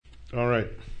All right.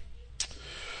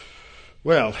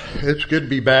 Well, it's good to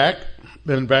be back.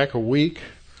 Been back a week.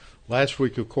 Last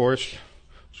week, of course, I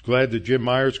was glad that Jim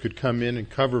Myers could come in and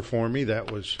cover for me.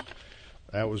 That was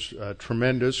a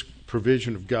tremendous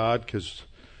provision of God, because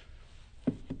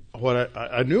what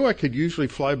I knew I could usually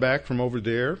fly back from over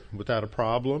there without a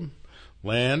problem,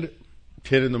 land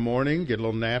 10 in the morning, get a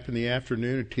little nap in the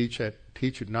afternoon, and teach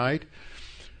at night.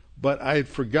 But I had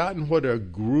forgotten what a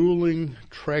grueling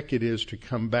trek it is to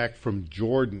come back from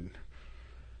Jordan.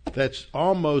 That's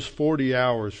almost 40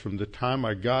 hours from the time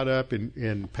I got up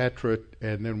in Petra,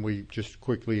 and then we just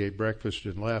quickly ate breakfast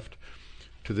and left,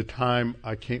 to the time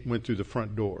I went through the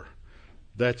front door.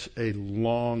 That's a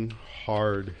long,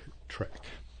 hard trek.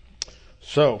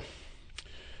 So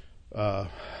I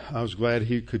was glad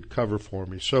he could cover for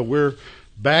me. So we're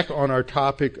back on our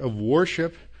topic of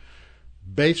worship,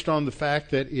 based on the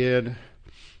fact that in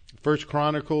 1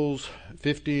 Chronicles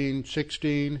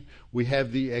 15:16 we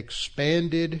have the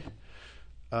expanded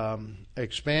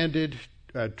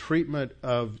treatment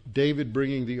of David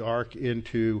bringing the ark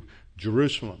into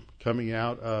Jerusalem, coming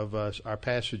out of our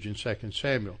passage in 2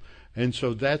 Samuel. And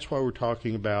so that's why we're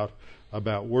talking about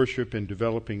worship and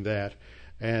developing that.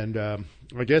 And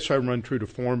I guess I run true to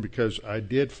form, because I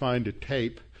did find a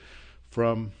tape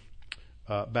from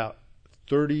about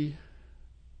 30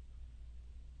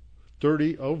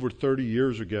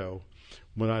 years ago,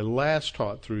 when I last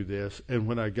taught through this, and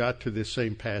when I got to this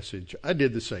same passage, I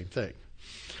did the same thing.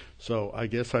 So I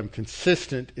guess I'm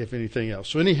consistent, if anything else.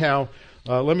 So anyhow,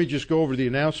 let me just go over the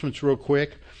announcements real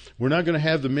quick. We're not going to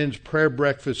have the men's prayer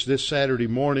breakfast this Saturday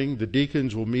morning. The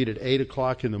deacons will meet at 8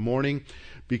 o'clock in the morning,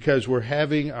 because we're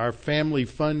having our family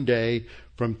fun day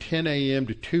from 10 a.m.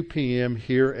 to 2 p.m.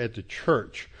 here at the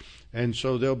church. And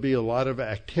so there'll be a lot of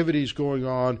activities going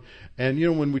on. And, you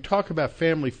know, when we talk about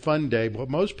Family Fun Day, what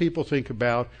most people think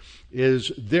about is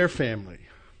their family.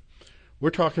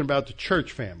 We're talking about the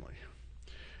church family.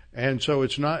 And so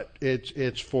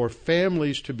it's for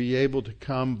families to be able to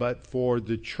come, but for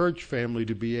the church family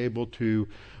to be able to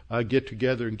get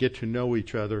together and get to know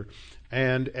each other.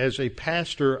 And as a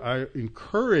pastor, I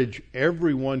encourage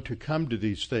everyone to come to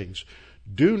these things.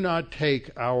 Do not take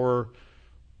our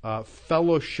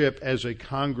fellowship as a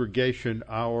congregation,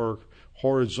 our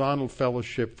horizontal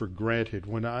fellowship, for granted.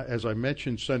 As I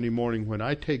mentioned Sunday morning, when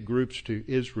I take groups to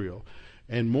Israel,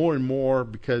 and more,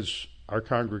 because our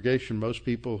congregation, most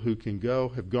people who can go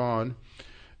have gone,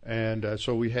 and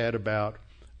so we had about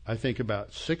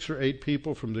 6 or 8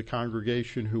 people from the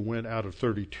congregation who went out of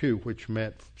 32, which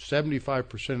meant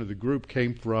 75% of the group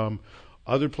came from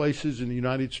other places in the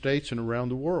United States and around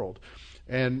the world.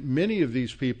 And many of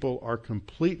these people are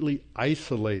completely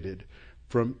isolated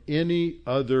from any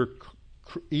other,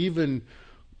 even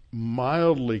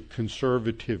mildly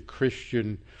conservative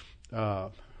Christian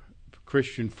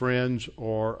friends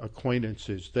or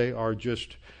acquaintances. They are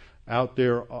just out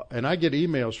there. And I get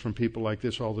emails from people like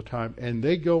this all the time. And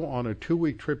they go on a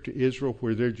 2-week trip to Israel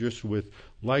where they're just with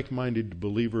like-minded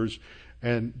believers.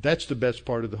 And that's the best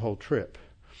part of the whole trip.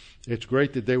 It's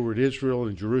great that they were at Israel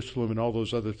and Jerusalem and all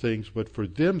those other things, but for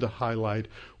them the highlight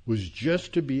was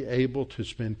just to be able to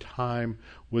spend time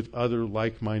with other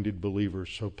like-minded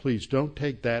believers. So please don't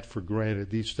take that for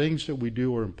granted. These things that we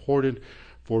do are important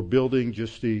for building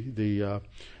just the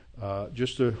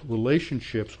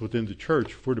relationships within the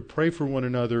church. If we're to pray for one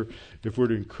another, if we're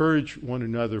to encourage one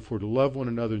another, if we're to love one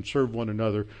another and serve one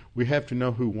another, we have to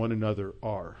know who one another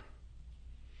are.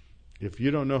 If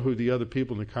you don't know who the other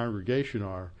people in the congregation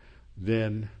are,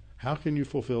 then how can you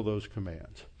fulfill those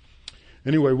commands?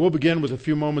 Anyway, we'll begin with a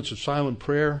few moments of silent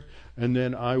prayer, and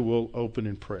then I will open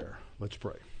in prayer. Let's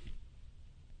pray.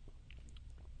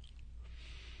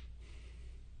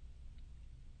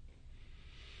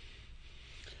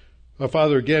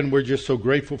 Father, again, we're just so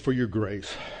grateful for your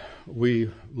grace. We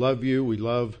love you. We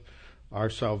love our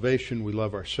salvation. We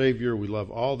love our Savior. We love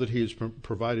all that he has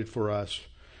provided for us.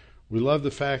 We love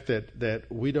the fact that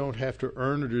we don't have to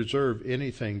earn or deserve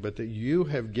anything, but that you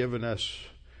have given us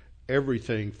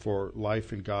everything for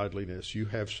life and godliness. You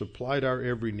have supplied our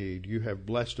every need. You have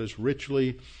blessed us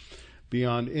richly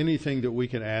beyond anything that we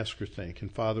can ask or think.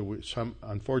 And Father,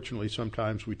 unfortunately,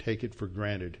 sometimes we take it for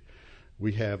granted.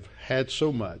 We have had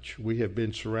so much. We have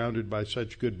been surrounded by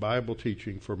such good Bible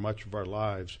teaching for much of our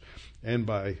lives, and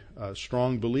by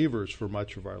strong believers for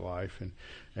much of our life.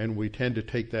 And we tend to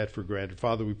take that for granted.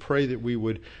 Father, we pray that we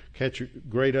would catch a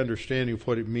great understanding of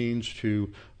what it means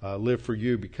to live for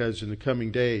you, because in the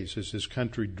coming days, as this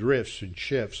country drifts and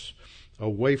shifts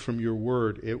away from your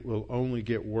word, it will only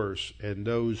get worse. And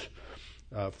those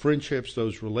friendships,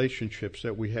 those relationships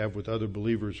that we have with other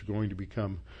believers are going to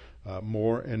become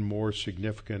more and more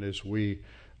significant as we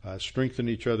strengthen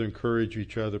each other, encourage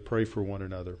each other, pray for one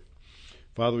another.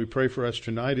 Father, we pray for us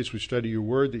tonight as we study your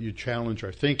word, that you challenge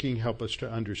our thinking, help us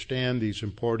to understand these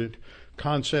important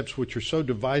concepts which are so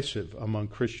divisive among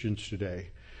Christians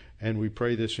today. And we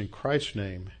pray this in Christ's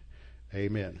name.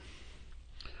 Amen.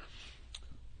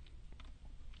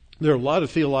 There are a lot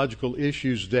of theological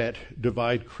issues that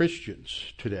divide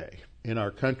Christians today in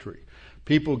our country.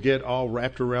 People get all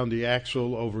wrapped around the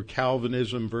axle over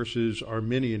Calvinism versus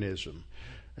Arminianism.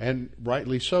 And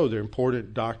rightly so. There are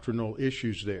important doctrinal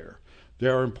issues there.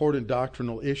 There are important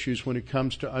doctrinal issues when it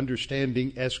comes to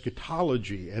understanding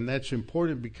eschatology, and that's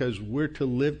important because we're to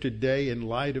live today in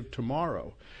light of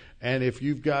tomorrow. And if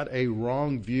you've got a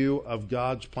wrong view of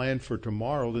God's plan for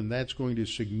tomorrow, then that's going to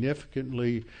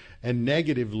significantly and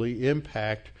negatively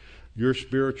impact your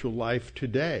spiritual life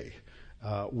today.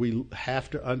 We have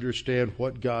to understand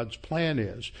what God's plan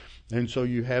is. And so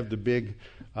you have the big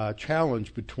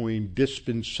challenge between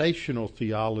dispensational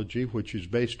theology, which is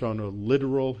based on a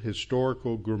literal,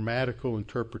 historical, grammatical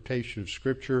interpretation of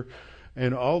Scripture,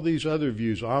 and all these other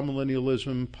views,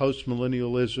 amillennialism,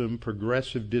 postmillennialism,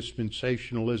 progressive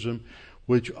dispensationalism,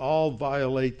 which all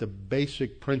violate the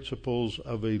basic principles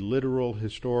of a literal,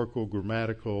 historical,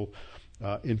 grammatical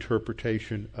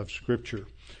interpretation of Scripture.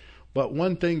 But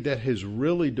one thing that has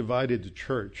really divided the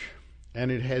church, and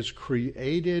it has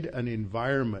created an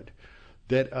environment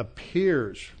that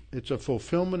appears, it's a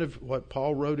fulfillment of what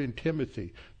Paul wrote in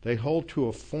Timothy. They hold to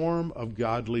a form of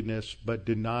godliness but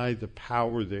deny the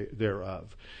power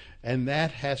thereof. And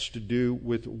that has to do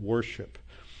with worship.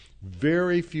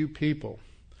 Very few people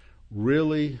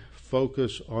really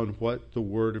focus on what the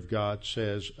Word of God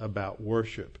says about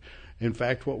worship. In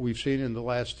fact, what we've seen in the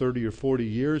last 30 or 40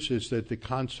 years is that the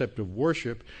concept of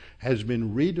worship has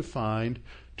been redefined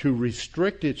to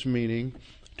restrict its meaning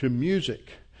to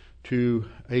music, to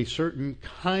a certain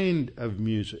kind of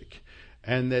music,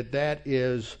 and that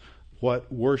is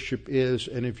what worship is.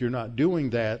 And if you're not doing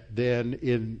that, then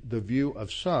in the view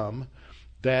of some,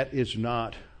 that is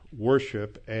not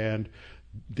worship, and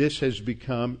this has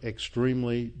become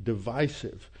extremely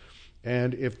divisive.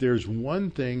 And if there's one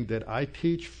thing that I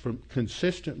teach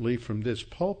consistently from this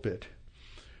pulpit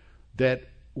that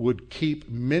would keep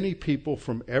many people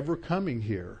from ever coming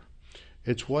here,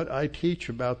 it's what I teach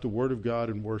about the Word of God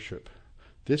and worship.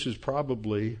 This is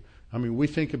probably, we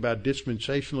think about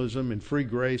dispensationalism and free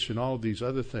grace and all of these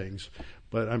other things,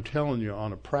 but I'm telling you,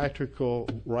 on a practical,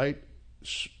 right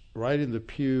in the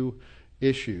pew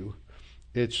issue,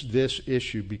 it's this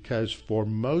issue, because for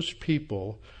most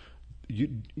people,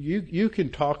 you can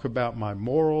talk about my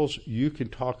morals, you can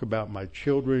talk about my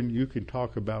children, you can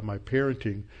talk about my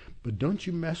parenting, but don't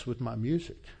you mess with my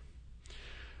music.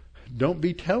 Don't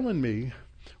be telling me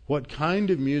what kind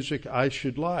of music I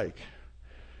should like.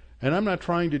 And I'm not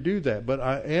trying to do that, but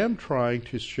I am trying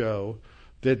to show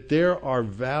that there are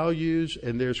values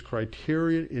and there's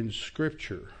criteria in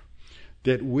Scripture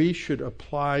that we should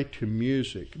apply to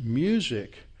music.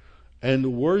 Music and the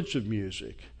words of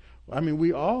music.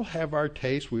 We all have our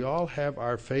tastes. We all have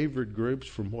our favorite groups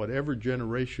from whatever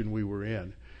generation we were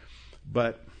in.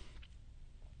 But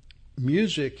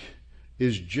music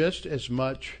is just as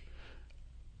much,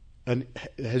 and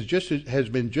has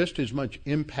been just as much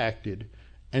impacted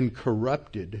and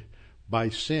corrupted by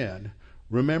sin.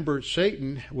 Remember,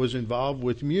 Satan was involved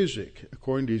with music.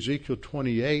 According to Ezekiel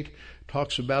 28,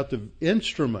 talks about the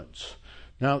instruments.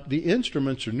 Now, the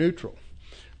instruments are neutral.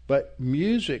 But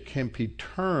music can be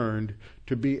turned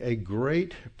to be a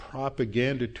great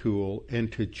propaganda tool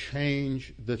and to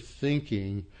change the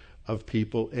thinking of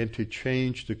people and to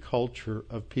change the culture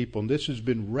of people. And this has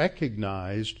been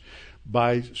recognized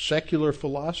by secular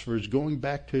philosophers going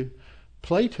back to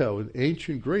Plato in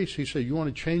ancient Greece. He said, you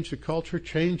want to change the culture,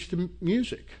 change the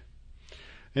music.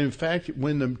 And in fact,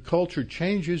 when the culture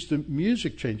changes, the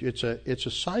music changes. It's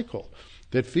a cycle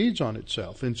that feeds on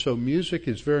itself. And so music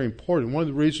is very important. One of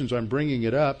the reasons I'm bringing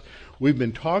it up, we've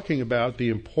been talking about the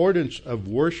importance of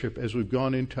worship as we've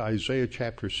gone into Isaiah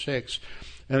chapter 6.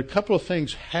 And a couple of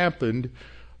things happened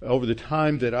over the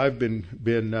time that I've been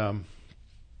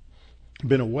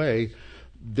away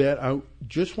that I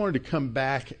just wanted to come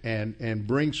back and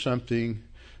bring something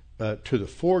to the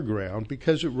foreground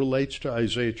because it relates to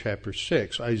Isaiah chapter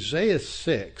 6. Isaiah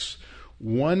 6,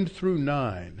 1 through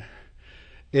 9,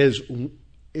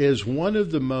 is one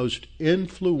of the most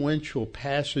influential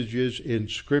passages in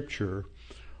Scripture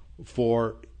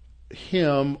for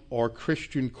hymn or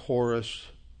Christian chorus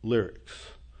lyrics.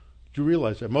 Do you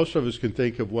realize that? Most of us can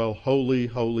think of, holy,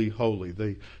 holy, holy,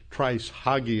 the Tris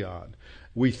Hagion.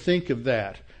 We think of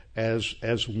that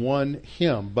as one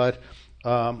hymn, but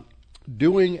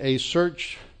doing a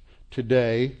search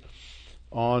today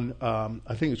on,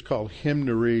 I think it's called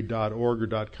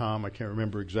hymnary.org or .com, I can't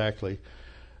remember exactly,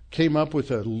 came up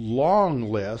with a long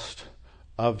list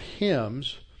of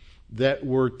hymns that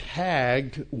were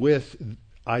tagged with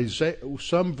Isaiah,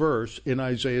 some verse in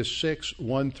Isaiah 6,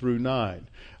 1 through 9.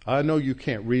 I know you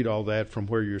can't read all that from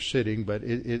where you're sitting, but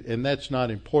and that's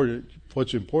not important.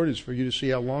 What's important is for you to see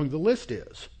how long the list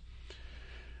is.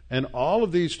 And all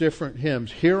of these different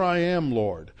hymns, Here I Am,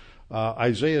 Lord,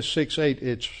 Isaiah 6, 8,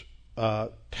 it's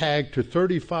tagged to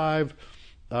 35,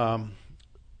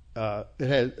 it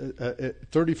has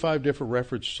 35 different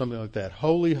references, something like that.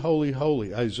 Holy, holy,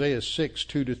 holy, Isaiah 6,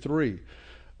 2 to 3.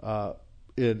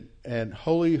 And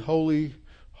holy, holy,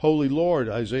 holy Lord,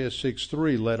 Isaiah 6,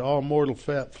 3. Let all mortal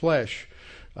flesh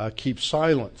keep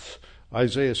silence,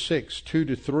 Isaiah 6, 2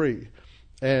 to 3.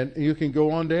 And you can go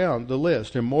on down the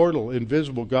list. Immortal,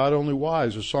 invisible, God only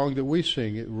wise, a song that we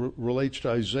sing. It relates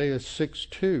to Isaiah 6,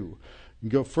 2. You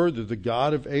go further, the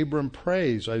God of Abram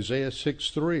praise, Isaiah 6,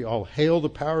 3. All hail the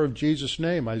power of Jesus'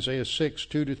 name, Isaiah 6,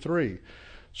 2 to 3.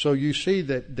 So you see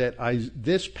that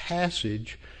this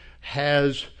passage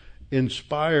has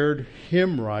inspired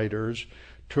hymn writers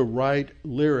to write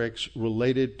lyrics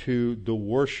related to the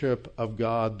worship of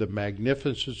God, the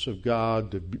magnificence of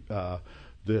God,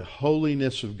 the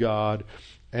holiness of God.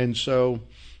 And so,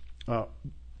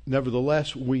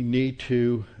 nevertheless, we need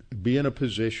to be in a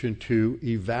position to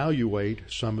evaluate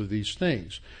some of these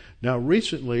things. Now,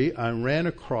 recently, I ran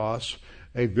across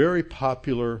a very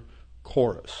popular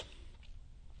chorus.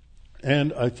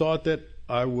 And I thought that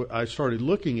I started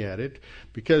looking at it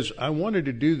because I wanted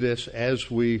to do this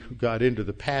as we got into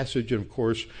the passage. And, of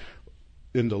course,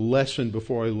 in the lesson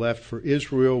before I left for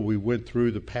Israel, we went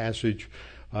through the passage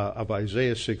of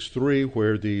Isaiah 6:3,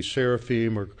 where the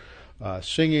seraphim are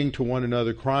singing to one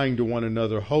another, crying to one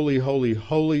another, Holy, holy,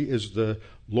 holy is the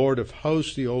Lord of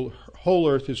hosts. The whole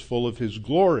earth is full of his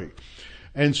glory.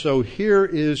 And so here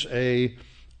is a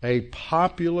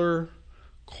popular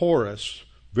chorus,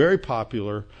 very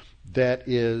popular, that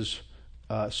is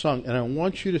sung. And I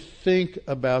want you to think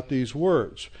about these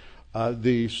words.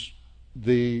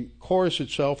 The chorus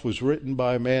itself was written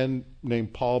by a man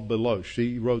named Paul Baloche.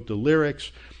 He wrote the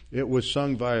lyrics. It was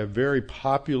sung by a very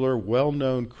popular,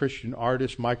 well-known Christian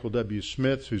artist, Michael W.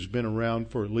 Smith, who's been around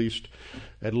for at least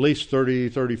 30,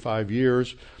 35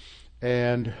 years.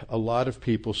 And a lot of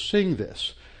people sing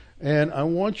this. And I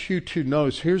want you to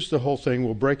notice, here's the whole thing.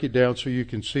 We'll break it down so you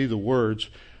can see the words.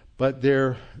 But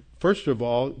first of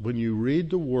all, when you read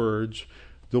the words,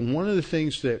 one of the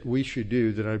things that we should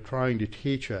do, that I'm trying to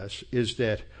teach us, is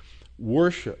that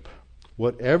worship,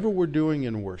 whatever we're doing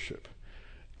in worship,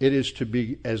 it is to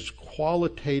be as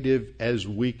qualitative as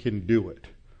we can do it.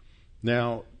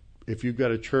 Now, if you've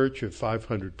got a church of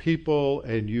 500 people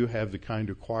and you have the kind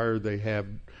of choir they have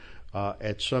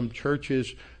at some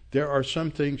churches, there are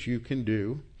some things you can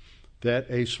do that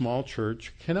a small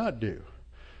church cannot do.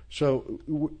 So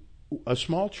a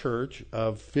small church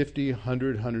of 50,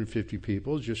 100, 150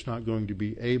 people is just not going to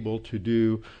be able to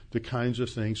do the kinds of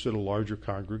things that a larger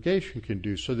congregation can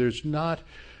do. So there's not,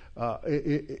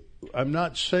 I'm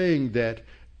not saying that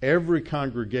every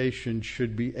congregation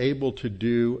should be able to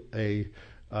do a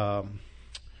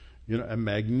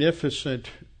magnificent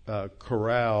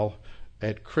chorale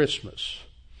at Christmas,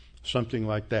 something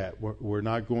like that. We're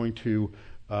not going to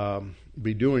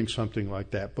be doing something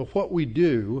like that. But what we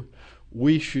do,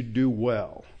 we should do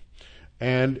well.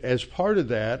 And as part of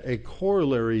that, a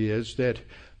corollary is that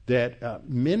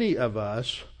many of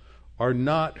us are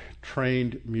not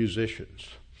trained musicians.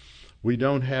 We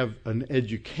don't have an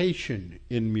education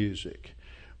in music.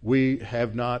 We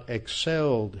have not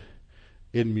excelled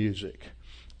in music.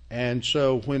 And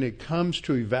so when it comes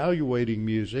to evaluating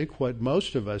music, what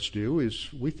most of us do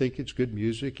is we think it's good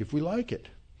music if we like it.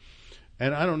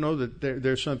 And I don't know that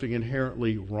there's something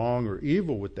inherently wrong or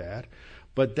evil with that,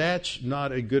 but that's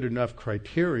not a good enough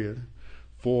criteria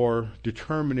for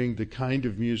determining the kind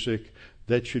of music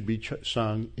that should be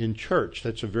sung in church.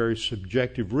 That's a very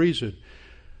subjective reason.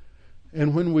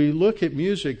 And when we look at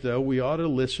music, though, we ought to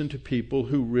listen to people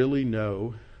who really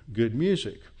know good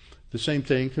music. The same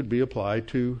thing could be applied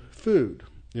to food.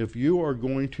 If you are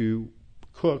going to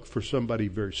cook for somebody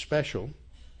very special,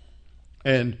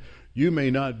 and you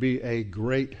may not be a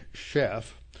great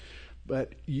chef,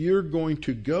 but you're going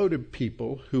to go to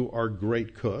people who are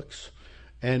great cooks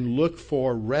and look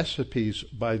for recipes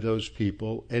by those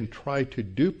people and try to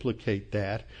duplicate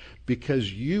that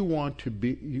because you want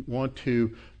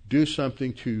to do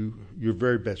something to your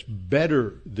very best,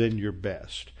 better than your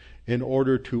best, in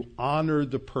order to honor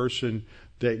the person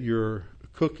that you're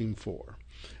cooking for.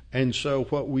 And so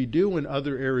what we do in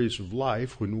other areas of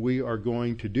life when we are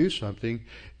going to do something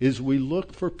is we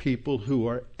look for people who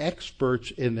are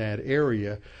experts in that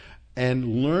area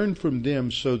and learn from them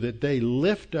so that they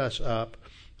lift us up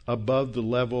above the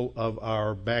level of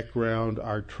our background,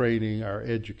 our training, our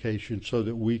education, so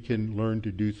that we can learn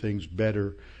to do things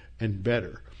better and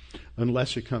better,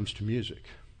 unless it comes to music.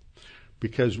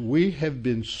 Because we have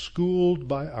been schooled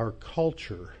by our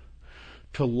culture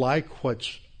to like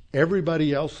what's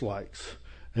everybody else likes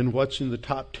and what's in the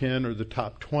top 10 or the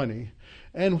top 20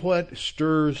 and what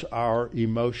stirs our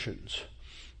emotions.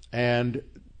 And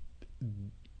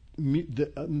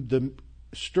the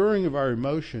stirring of our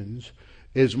emotions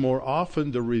is more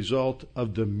often the result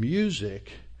of the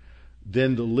music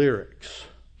than the lyrics.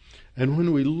 And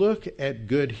when we look at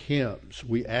good hymns,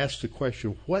 we ask the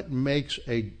question, what makes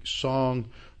a song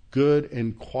good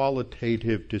and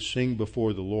qualitative to sing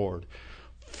before the Lord?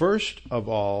 First of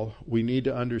all, we need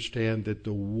to understand that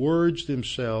the words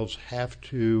themselves have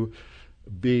to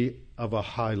be of a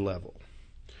high level.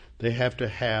 They have to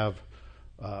have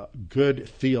good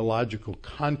theological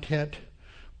content,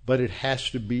 but it has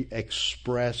to be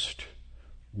expressed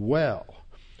well.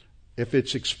 If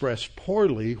it's expressed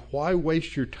poorly, why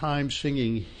waste your time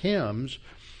singing hymns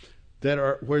that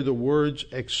are where the words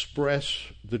express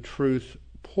the truth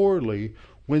poorly,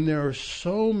 when there are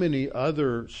so many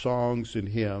other songs and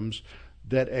hymns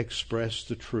that express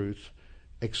the truth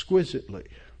exquisitely?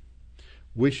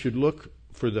 We should look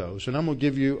for those. And I'm going to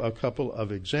give you a couple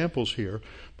of examples here.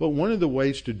 But one of the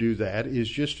ways to do that is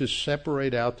just to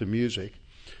separate out the music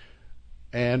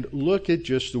and look at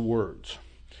just the words.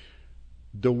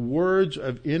 The words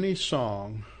of any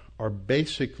song are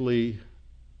basically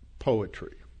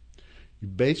poetry. You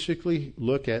basically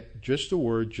look at just the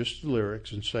word, just the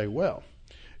lyrics, and say, well,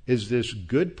 is this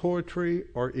good poetry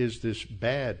or is this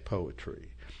bad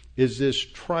poetry? Is this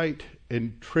trite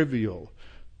and trivial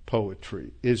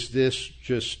poetry? Is this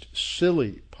just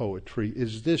silly poetry?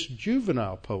 Is this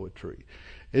juvenile poetry?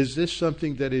 Is this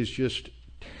something that is just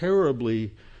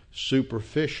terribly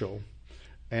superficial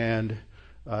and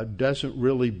doesn't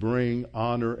really bring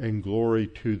honor and glory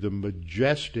to the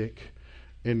majestic,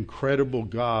 incredible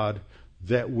God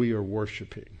that we are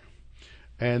worshiping?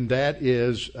 And that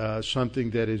is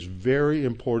something that is very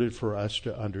important for us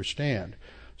to understand.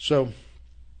 So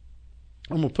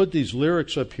I'm going to put these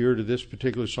lyrics up here to this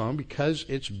particular song because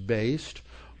it's based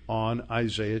on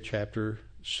Isaiah chapter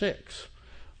 6,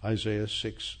 Isaiah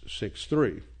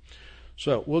 6:3.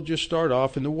 So we'll just start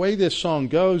off. And the way this song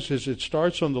goes is it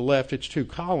starts on the left. It's 2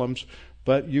 columns,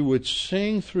 but you would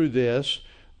sing through this,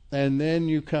 and then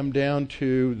you come down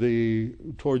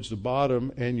to towards the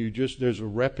bottom, and there's a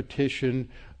repetition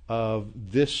of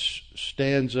this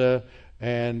stanza,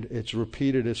 and it's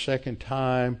repeated a second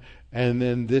time, and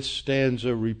then this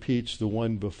stanza repeats the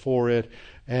one before it.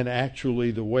 And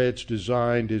actually the way it's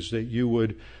designed is that you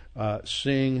would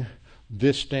sing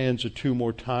this stanza 2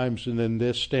 more times, and then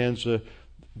this stanza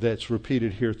that's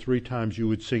repeated here 3 times, you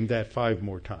would sing that 5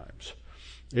 more times.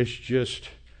 It's just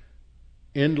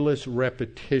endless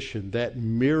repetition that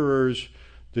mirrors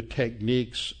the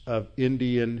techniques of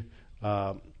Indian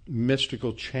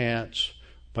mystical chants.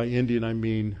 By Indian, I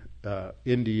mean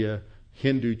India,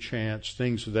 Hindu chants,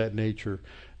 things of that nature.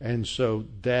 And so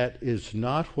that is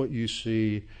not what you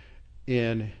see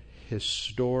in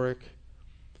historic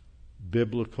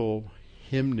biblical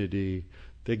hymnody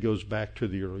that goes back to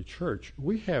the early church.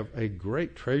 We have a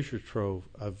great treasure trove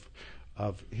of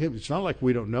hymns. It's not like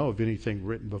we don't know of anything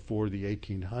written before the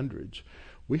 1800s.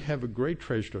 We have a great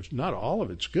treasure trove. Not all of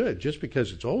it's good. Just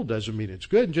because it's old doesn't mean it's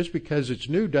good, and just because it's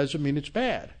new doesn't mean it's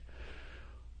bad.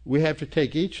 We have to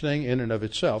take each thing in and of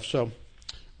itself. So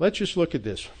let's just look at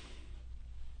this.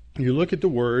 You look at the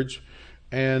words,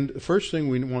 and the first thing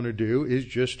we want to do is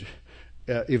just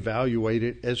evaluate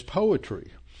it as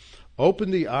poetry.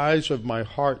 Open the eyes of my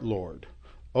heart, Lord.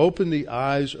 Open the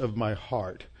eyes of my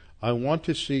heart. I want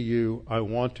to see you. I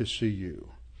want to see you.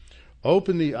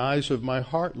 Open the eyes of my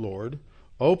heart, Lord.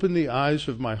 Open the eyes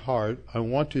of my heart. I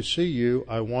want to see you.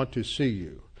 I want to see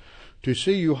you. To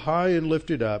see you high and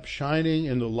lifted up, shining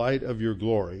in the light of your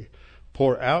glory.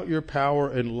 Pour out your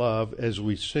power and love as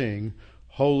we sing,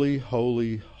 holy,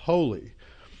 holy, holy.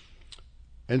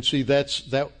 And see, that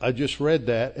I just read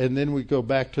that, and then we go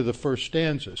back to the first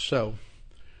stanza. So,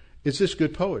 is this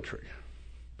good poetry?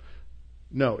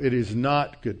 No, it is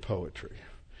not good poetry.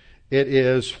 It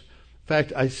is, in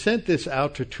fact, I sent this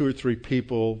out to 2 or 3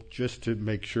 people just to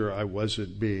make sure I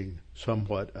wasn't being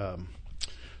somewhat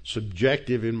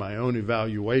subjective in my own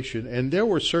evaluation. And there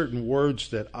were certain words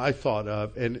that I thought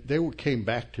of, and came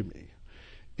back to me.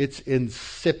 It's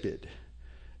insipid.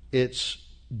 It's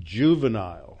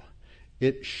juvenile.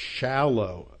 It's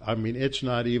shallow. I mean, it's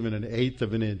not even an eighth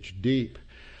of an inch deep.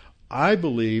 I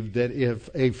believe that if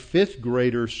a fifth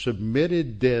grader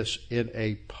submitted this in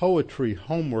a poetry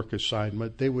homework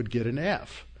assignment, they would get an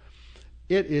F.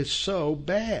 It is so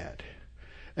bad.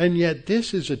 And yet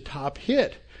this is a top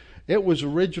hit. It was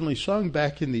originally sung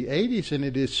back in the 80s, and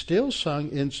it is still sung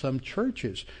in some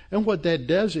churches. And what that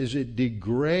does is it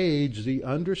degrades the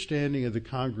understanding of the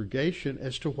congregation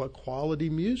as to what quality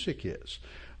music is.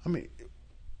 I mean,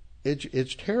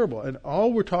 it's terrible. And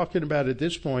all we're talking about at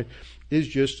this point is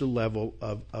just a level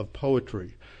of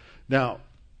poetry. Now,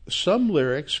 some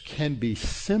lyrics can be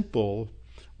simple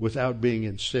without being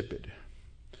insipid.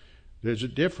 There's a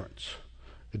difference.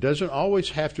 It doesn't always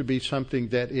have to be something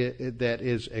that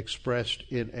is expressed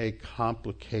in a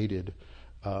complicated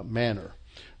manner.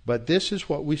 But this is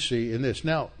what we see in this.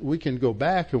 Now, we can go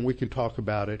back and we can talk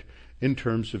about it in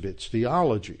terms of its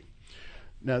theology.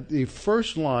 Now, the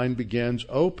first line begins,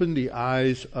 "Open the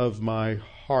eyes of my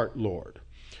heart, Lord."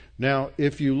 Now,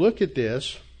 if you look at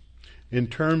this in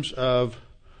terms of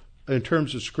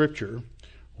Scripture,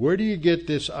 where do you get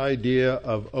this idea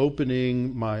of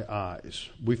opening my eyes?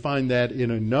 We find that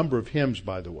in a number of hymns,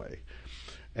 by the way.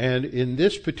 And in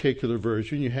this particular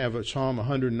version, you have a Psalm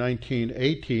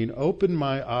 119:18, "Open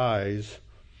my eyes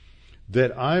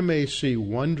that I may see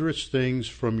wondrous things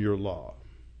from your law."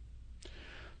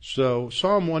 So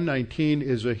Psalm 119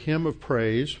 is a hymn of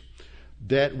praise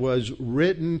that was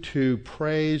written to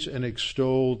praise and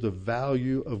extol the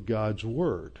value of God's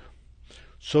Word.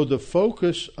 So the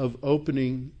focus of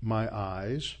opening my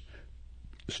eyes,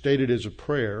 stated as a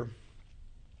prayer,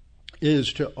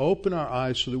 is to open our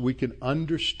eyes so that we can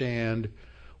understand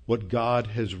what God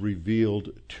has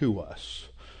revealed to us.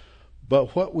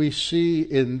 But what we see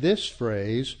in this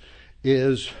phrase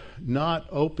is not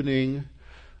opening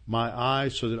my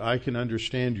eyes so that I can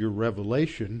understand your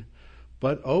revelation,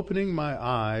 but opening my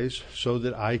eyes so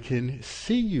that I can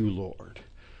see you, Lord.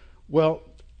 Well,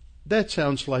 that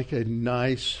sounds like a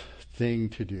nice thing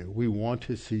to do. We want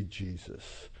to see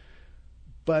Jesus.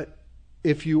 But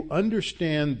if you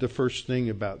understand the first thing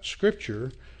about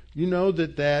Scripture, you know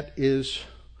that that is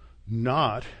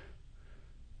not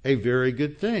a very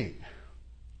good thing.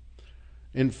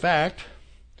 In fact,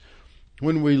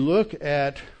 when we look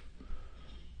at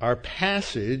our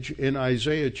passage in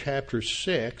Isaiah chapter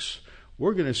 6,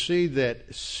 we're going to see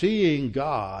that seeing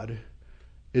God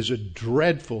is a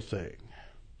dreadful thing.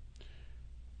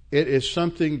 It is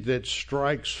something that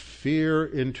strikes fear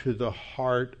into the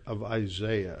heart of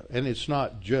Isaiah. And it's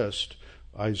not just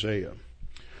Isaiah.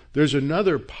 There's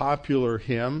another popular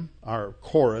hymn, our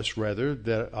chorus rather,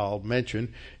 that I'll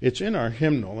mention. It's in our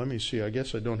hymnal. Let me see. I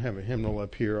guess I don't have a hymnal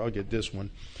up here. I'll get this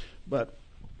one. But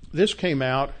this came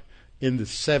out in the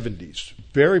 70s.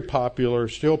 Very popular,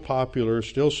 still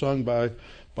sung by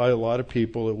a lot of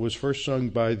people. It was first sung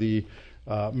by the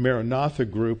Maranatha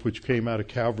group, which came out of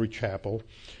Calvary Chapel.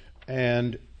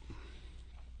 And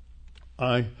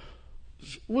I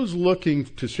was looking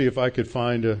to see if I could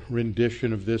find a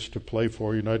rendition of this to play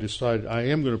for you, and I decided I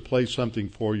am going to play something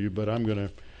for you, but I'm going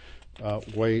to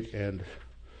wait and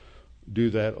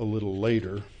do that a little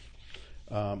later.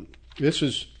 This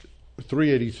is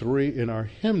 383 in our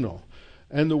hymnal.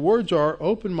 And the words are,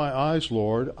 "Open my eyes,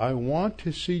 Lord, I want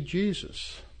to see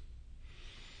Jesus."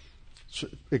 So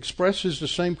expresses the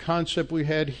same concept we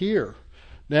had here.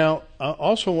 Now, I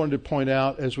also wanted to point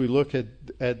out as we look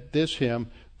at this hymn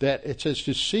that it says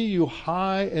to see you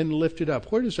high and lifted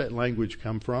up. Where does that language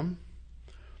come from?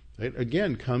 It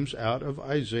again comes out of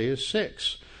Isaiah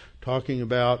 6, talking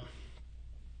about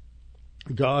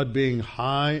God being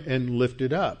high and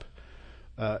lifted up.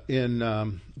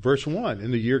 In verse 1,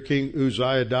 in the year King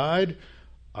Uzziah died,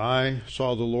 I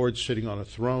saw the Lord sitting on a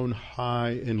throne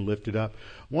high and lifted up.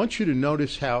 I want you to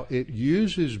notice how it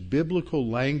uses biblical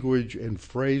language and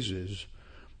phrases,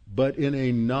 but in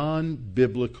a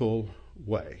non-biblical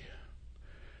way.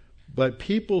 But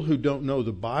people who don't know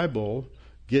the Bible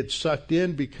get sucked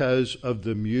in because of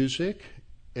the music,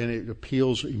 and it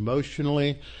appeals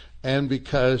emotionally, and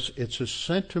because it's a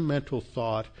sentimental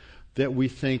thought that we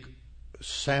think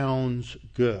sounds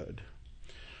good.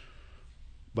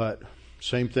 But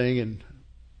same thing in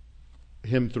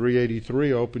hymn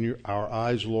 383, open our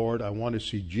eyes, Lord. I want to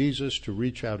see Jesus, to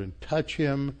reach out and touch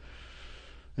him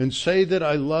and say that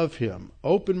I love him.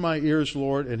 Open my ears,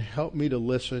 Lord, and help me to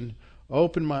listen.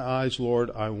 Open my eyes, Lord.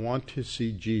 I want to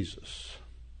see Jesus.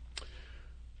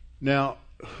 Now,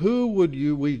 who would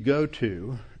we go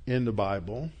to in the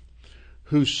Bible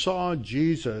who saw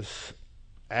Jesus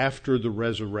after the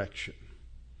resurrection?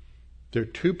 There are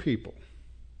three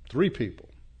people.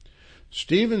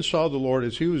 Stephen saw the Lord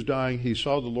as he was dying. He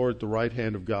saw the Lord at the right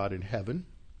hand of God in heaven.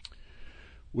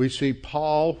 We see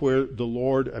Paul where the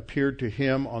Lord appeared to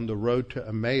him on the road to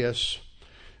Emmaus.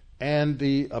 And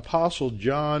the Apostle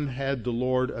John had the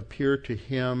Lord appear to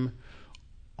him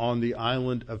on the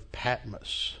island of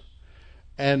Patmos.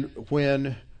 And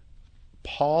when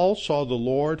Paul saw the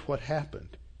Lord, what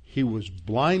happened? He was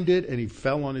blinded and he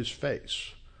fell on his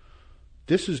face.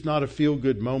 This is not a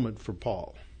feel-good moment for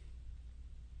Paul.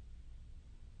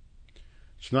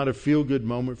 It's not a feel-good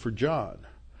moment for John.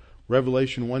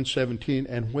 Revelation 1:17,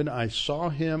 and when I saw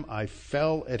him, I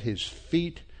fell at his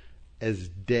feet as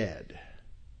dead.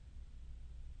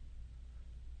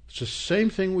 It's the same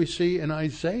thing we see in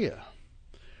Isaiah.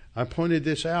 I pointed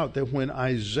this out, that when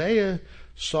Isaiah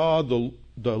saw the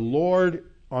Lord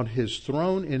on his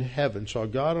throne in heaven, saw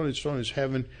God on his throne in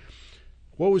heaven,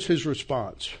 what was his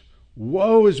response?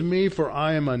 Woe is me, for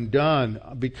I am undone,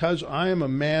 because I am a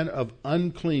man of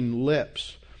unclean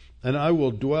lips, and I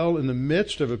will dwell in the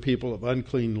midst of a people of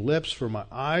unclean lips, for my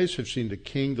eyes have seen the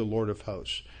King, the Lord of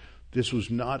hosts. This was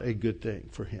not a good thing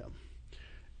for him.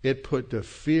 It put the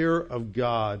fear of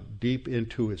God deep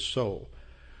into his soul.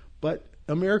 But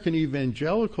American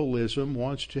evangelicalism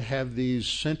wants to have these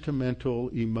sentimental,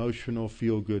 emotional,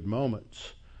 feel-good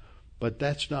moments. But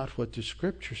that's not what the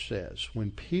Scripture says.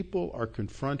 When people are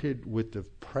confronted with the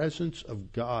presence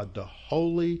of God, the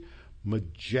holy,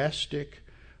 majestic,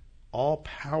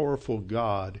 all-powerful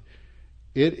God,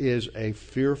 it is a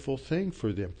fearful thing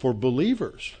for them, for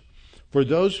believers, for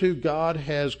those who God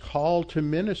has called to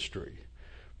ministry,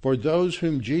 for those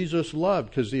whom Jesus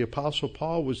loved, because the Apostle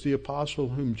Paul was the apostle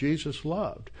whom Jesus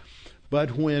loved.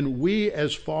 But when we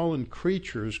as fallen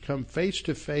creatures come face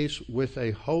to face with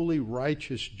a holy,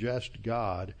 righteous, just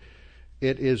God,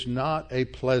 it is not a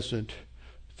pleasant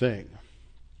thing.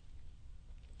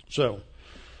 So,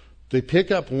 they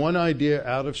pick up one idea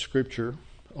out of Scripture,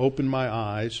 open my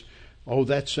eyes, oh,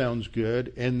 that sounds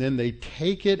good, and then they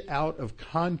take it out of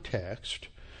context.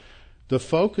 The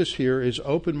focus here is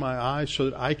open my eyes so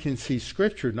that I can see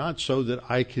Scripture, not so that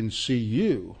I can see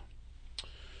you.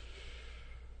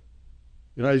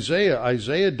 In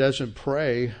Isaiah doesn't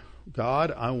pray,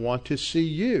 God, I want to see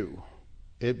you.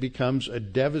 It becomes a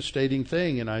devastating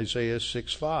thing in Isaiah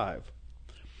 6:5.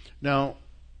 Now,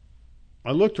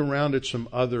 I looked around at some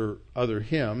other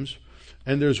hymns,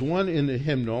 and there's one in the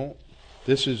hymnal.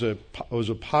 This was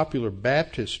a popular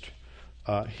Baptist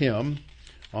hymn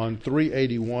on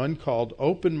 381 called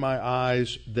 "Open My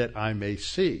Eyes That I May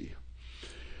See."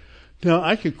 Now,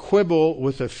 I could quibble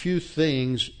with a few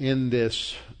things in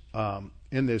this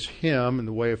hymn and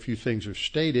the way a few things are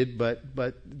stated, but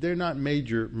they're not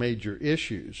major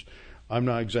issues. I'm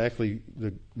not exactly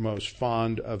the most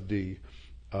fond of the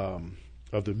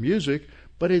music,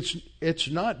 but it's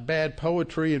not bad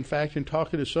poetry. In fact, in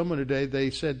talking to someone today, they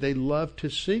said they love to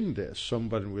sing this.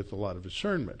 Somebody with a lot of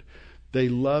discernment, they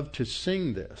love to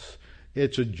sing this.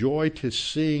 It's a joy to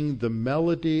sing the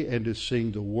melody and to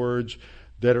sing the words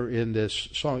that are in this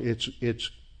song.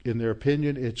 It's in their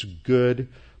opinion, it's good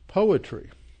poetry.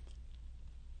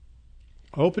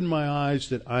 Open my eyes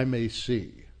that I may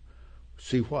see.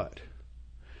 See what?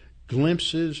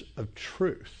 Glimpses of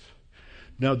truth.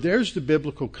 Now there's the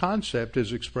biblical concept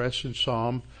as expressed in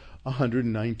Psalm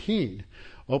 119.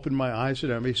 Open my eyes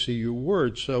that I may see your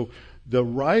word. So the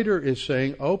writer is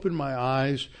saying, open my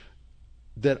eyes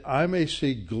that I may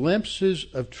see glimpses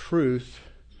of truth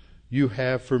you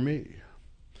have for me.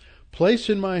 Place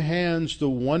in my hands the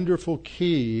wonderful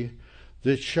key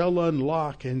that shall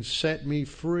unlock and set me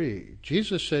free.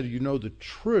 Jesus said, you know the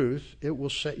truth, it will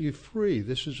set you free.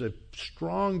 This is a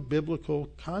strong biblical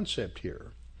concept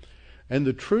here. And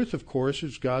the truth, of course,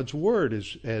 is God's word.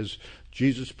 As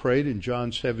Jesus prayed in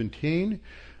John 17,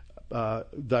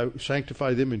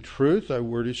 sanctify them in truth, thy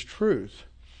word is truth.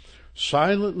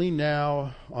 Silently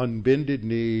now, on bended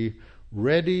knee,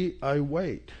 ready I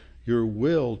wait your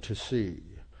will to see.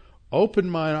 Open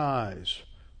mine eyes,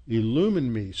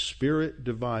 illumine me, Spirit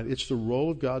divine. It's the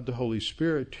role of God, the Holy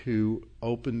Spirit, to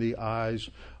open the eyes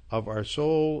of our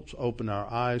souls, open our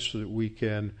eyes so that we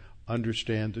can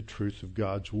understand the truth of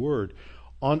God's word.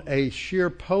 On a sheer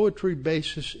poetry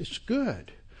basis, it's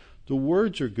good. The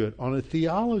words are good. On a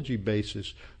theology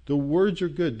basis, the words are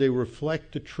good. They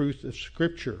reflect the truth of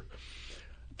Scripture.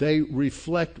 They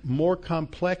reflect more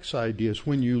complex ideas.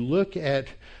 When you look at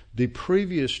the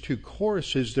previous two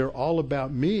choruses, they're all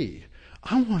about me.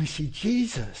 I want to see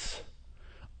Jesus.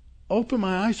 Open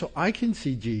my eyes so I can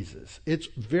see Jesus. It's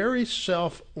very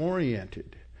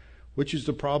self-oriented, which is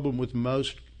the problem with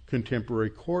most contemporary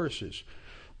choruses.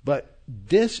 But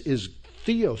this is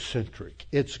theocentric.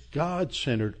 It's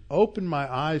God-centered. Open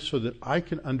my eyes so that I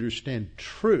can understand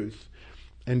truth,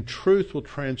 and truth will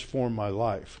transform my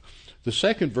life. The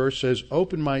second verse says,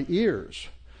 open my ears,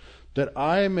 that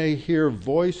I may hear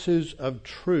voices of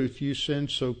truth you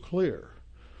send so clear.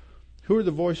 Who are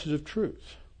the voices of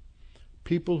truth?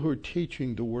 People who are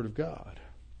teaching the Word of God.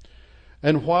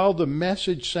 And while the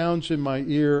message sounds in my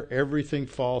ear, everything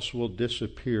false will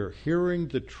disappear. Hearing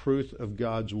the truth of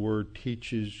God's Word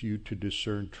teaches you to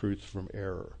discern truth from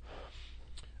error.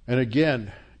 And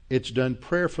again, it's done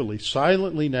prayerfully,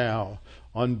 silently now,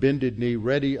 on bended knee.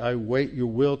 Ready, I wait your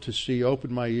will to see.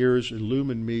 Open my ears,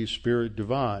 illumine me, Spirit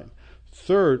divine.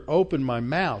 Third, open my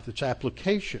mouth. It's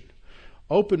application.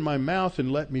 Open my mouth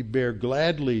and let me bear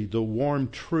gladly the warm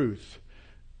truth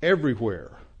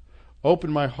everywhere.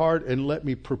 Open my heart and let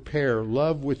me prepare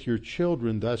love with your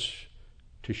children, thus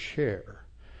to share.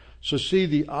 So see,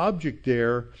 the object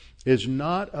there is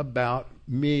not about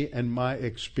me and my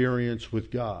experience with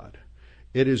God.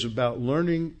 It is about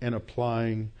learning and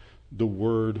applying the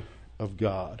Word of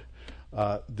God.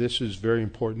 This is very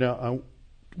important. Now,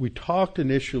 we talked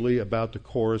initially about the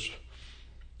chorus.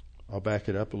 I'll back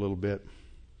it up a little bit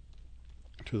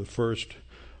to the first.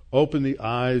 Open the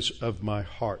eyes of my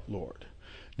heart, Lord.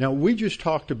 Now, we just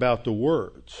talked about the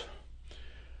words.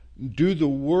 Do the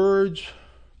words,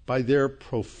 by their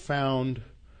profound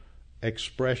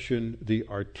expression, the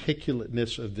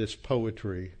articulateness of this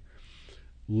poetry,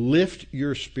 lift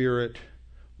your spirit,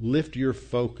 lift your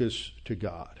focus to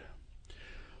God?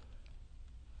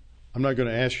 I'm not going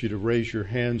to ask you to raise your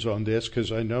hands on this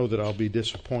because I know that I'll be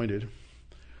disappointed.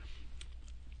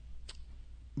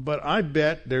 But I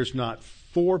bet there's not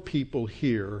 4 people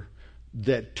here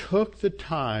that took the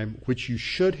time, which you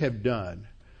should have done,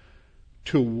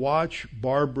 to watch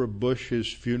Barbara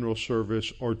Bush's funeral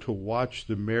service or to watch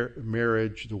the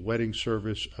marriage, the wedding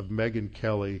service of Megyn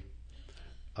Kelly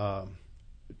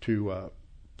to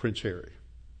Prince Harry.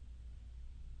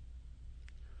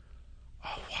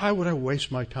 Why would I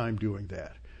waste my time doing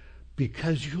that?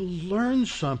 Because you'll learn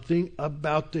something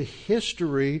about the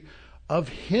history of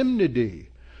hymnody.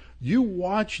 You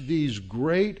watch these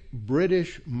great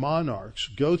British monarchs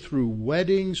go through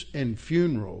weddings and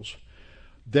funerals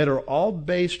that are all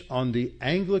based on the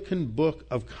Anglican Book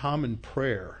of Common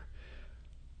Prayer.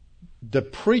 The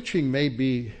preaching may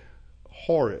be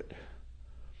horrid,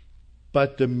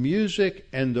 but the music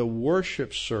and the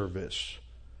worship service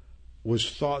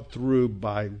was thought through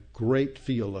by great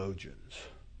theologians.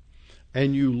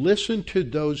 And you listen to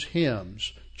those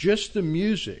hymns, just the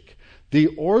music, the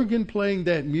organ playing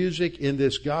that music in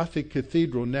this Gothic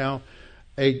cathedral. Now,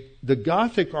 the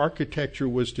Gothic architecture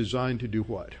was designed to do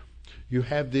what? You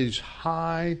have these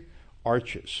high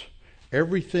arches.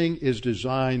 Everything is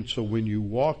designed so when you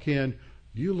walk in,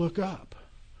 you look up.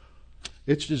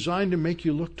 It's designed to make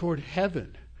you look toward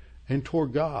heaven and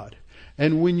toward God.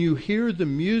 And when you hear the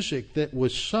music that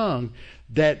was sung,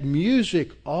 that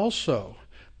music also,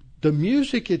 the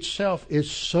music itself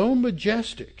is so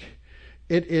majestic,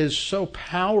 it is so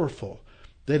powerful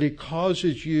that it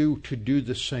causes you to do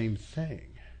the same thing.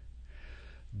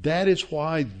 That is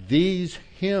why these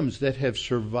hymns that have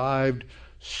survived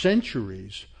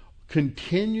centuries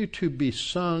continue to be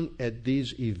sung at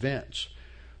these events.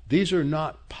 These are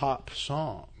not pop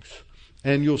songs.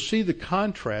 And you'll see the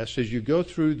contrast as you go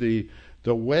through the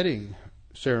wedding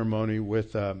ceremony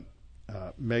with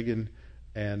Megyn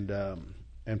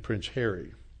and Prince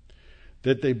Harry,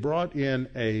 that they brought in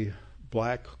a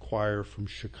black choir from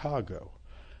Chicago.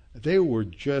 They were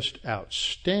just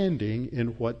outstanding in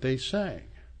what they sang.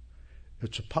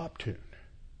 It's a pop tune.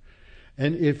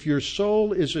 And if your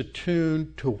soul is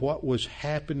attuned to what was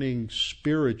happening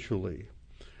spiritually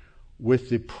with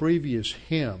the previous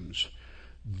hymns,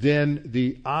 then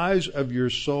the eyes of your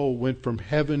soul went from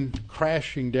heaven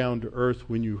crashing down to earth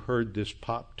when you heard this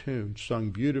pop tune sung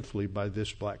beautifully by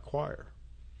this black choir.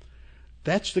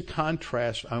 That's the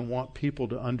contrast I want people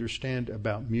to understand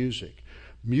about music.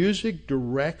 Music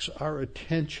directs our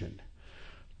attention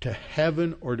to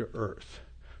heaven or to earth.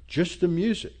 Just the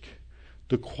music,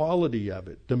 the quality of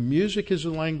it. The music is a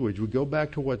language. We go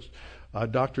back to what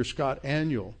Dr. Scott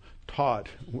Aniol taught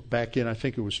back in, I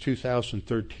think it was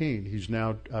 2013. He's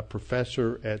now a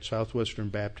professor at Southwestern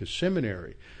Baptist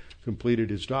Seminary, completed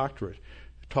his doctorate.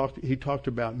 He talked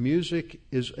about music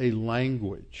is a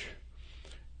language.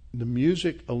 The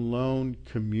music alone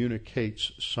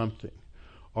communicates something.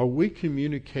 Are we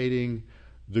communicating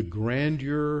the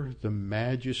grandeur, the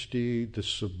majesty, the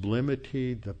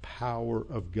sublimity, the power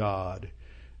of God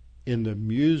in the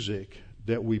music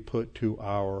that we put to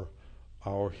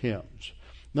our hymns?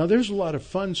 Now, there's a lot of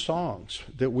fun songs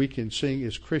that we can sing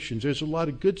as Christians. There's a lot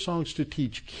of good songs to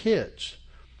teach kids.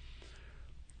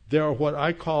 There are what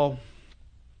I call,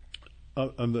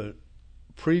 on the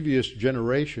previous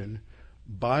generation,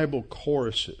 Bible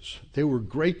choruses. They were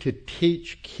great to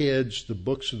teach kids the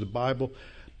books of the Bible,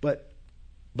 but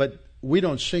we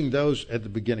don't sing those at the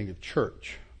beginning of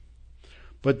church.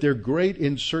 But they're great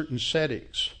in certain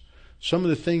settings. Some of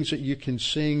the things that you can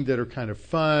sing that are kind of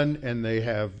fun and they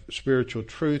have spiritual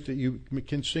truth that you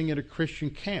can sing at a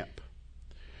Christian camp.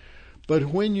 But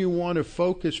when you want to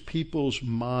focus people's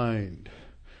mind,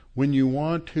 when you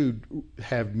want to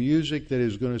have music that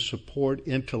is going to support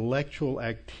intellectual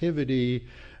activity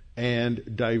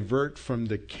and divert from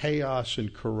the chaos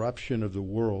and corruption of the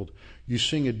world, you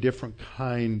sing a different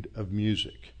kind of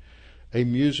music. A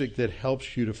music that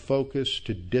helps you to focus,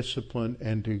 to discipline,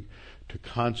 and to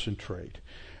concentrate.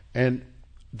 And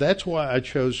that's why I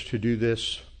chose to do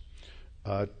this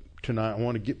tonight. I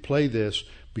want to play this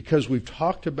because we've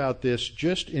talked about this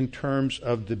just in terms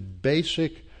of the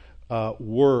basic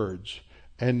words.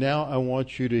 And now I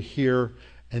want you to hear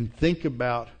and think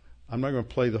about, I'm not going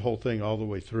to play the whole thing all the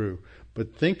way through,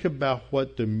 but think about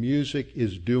what the music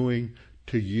is doing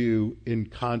to you in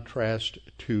contrast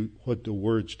to what the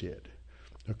words did.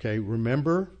 Okay,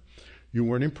 remember, you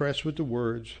weren't impressed with the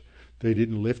words. They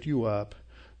didn't lift you up.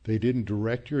 They didn't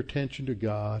direct your attention to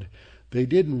God. They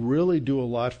didn't really do a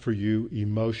lot for you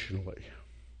emotionally.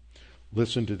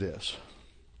 Listen to this.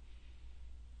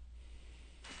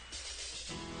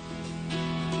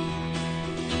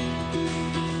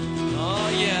 Oh,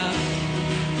 yeah.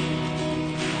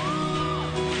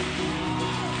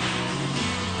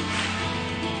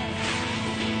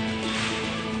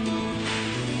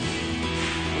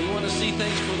 We want to see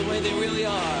things for the way they really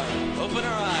are. Open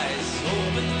our eyes.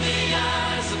 Open the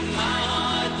eyes of my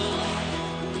heart, Lord.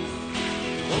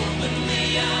 Open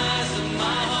the eyes of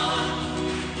my heart.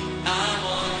 I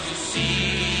want to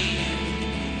see you.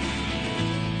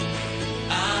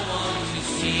 I want to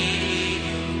see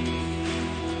you.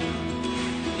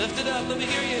 Lift it up. Let me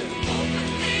hear you. Open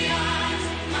the eyes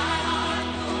of my heart,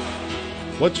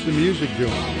 Lord. What's the music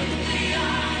doing?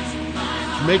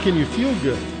 It's making you feel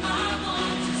good.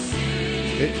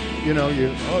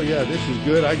 Oh yeah, this is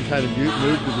good. I can kind of move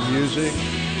to the music,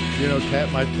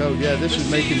 tap my toe. Yeah, this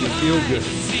is making me feel good.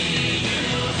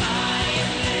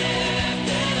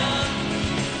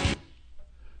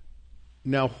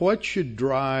 Now, what should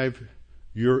drive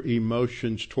your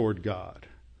emotions toward God?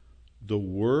 The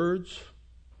words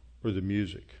or the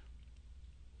music?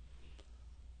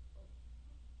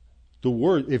 The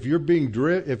word. If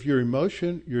if your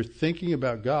emotion, you're thinking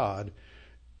about God,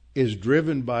 is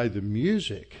driven by the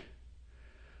music,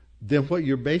 then what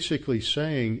you're basically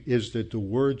saying is that the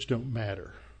words don't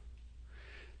matter.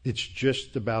 It's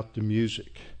just about the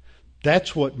music.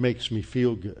 That's what makes me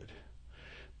feel good.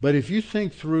 But if you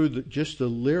think through just the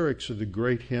lyrics of the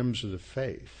great hymns of the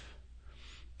faith,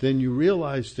 then you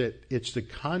realize that it's the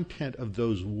content of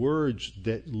those words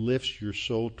that lifts your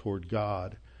soul toward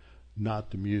God,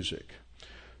 not the music.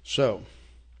 So,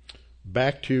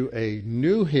 back to a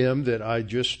new hymn that I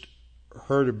just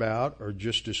heard about or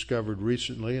just discovered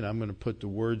recently, and I'm going to put the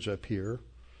words up here.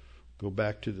 Go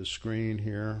back to the screen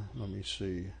here. Let me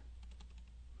see.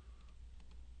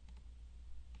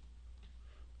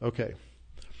 Okay.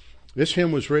 This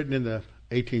hymn was written in the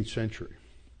 18th century.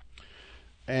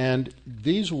 And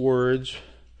these words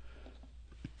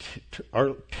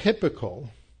are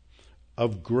typical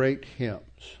of great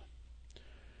hymns.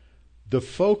 The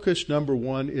focus, number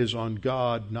one, is on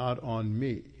God, not on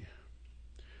me.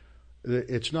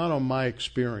 It's not on my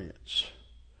experience.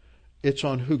 It's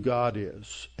on who God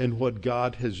is and what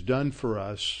God has done for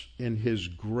us in His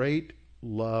great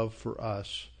love for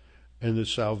us and the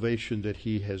salvation that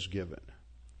He has given.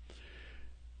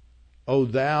 O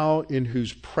thou in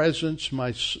whose presence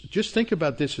just think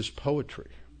about this as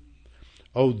poetry.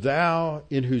 O thou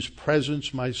in whose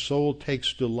presence my soul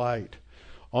takes delight,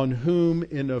 on whom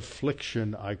in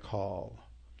affliction I call,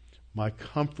 my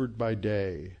comfort by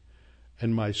day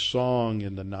and my song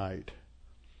in the night,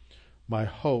 my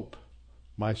hope,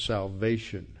 my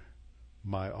salvation,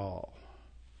 my all.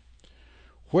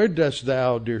 Where dost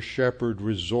thou, dear shepherd,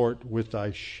 resort with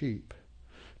thy sheep,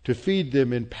 to feed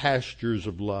them in pastures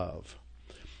of love?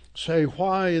 Say,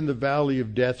 why in the valley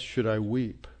of death should I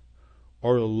weep,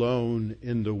 or alone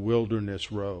in the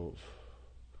wilderness rove?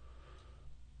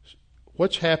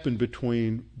 What's happened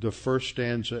between the first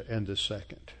stanza and the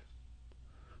second?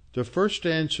 The first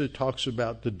stanza talks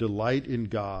about the delight in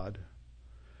God,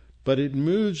 but it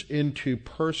moves into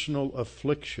personal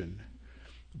affliction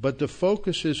but the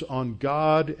focus is on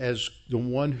God as the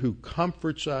one who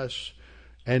comforts us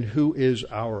and who is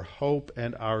our hope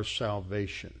and our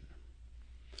salvation.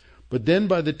 But then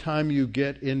by the time you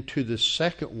get into the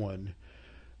second one,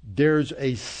 there's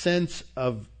a sense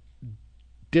of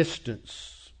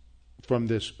distance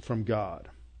from God.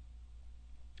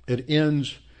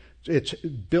 It's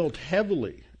built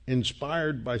heavily,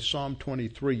 inspired by Psalm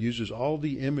 23, uses all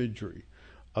the imagery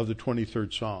of the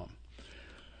 23rd Psalm.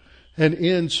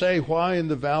 And say, why in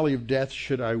the valley of death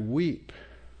should I weep?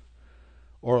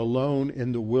 Or alone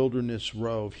in the wilderness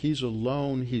rove. He's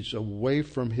alone, he's away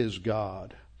from his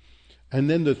God. And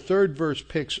then the third verse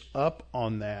picks up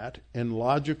on that in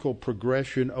logical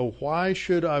progression. Oh, why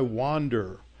should I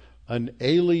wander, an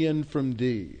alien from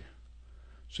thee?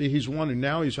 See, he's wandering.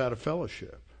 Now he's out of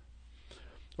fellowship.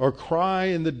 Or cry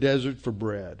in the desert for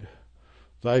bread.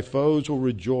 Thy foes will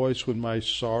rejoice when my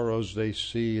sorrows they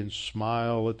see and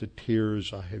smile at the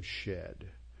tears I have shed.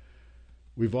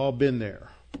 We've all been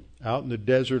there, out in the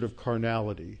desert of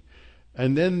carnality.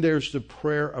 And then there's the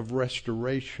prayer of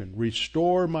restoration.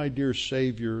 Restore, my dear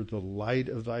Savior, the light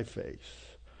of thy face.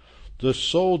 The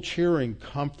soul cheering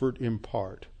comfort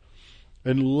impart.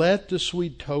 And let the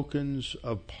sweet tokens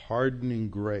of pardoning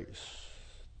grace,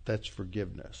 that's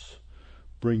forgiveness,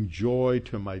 bring joy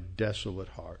to my desolate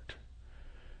heart.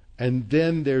 And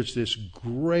then there's this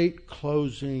great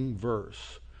closing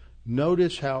verse.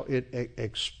 Notice how it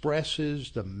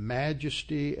expresses the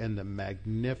majesty and the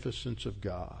magnificence of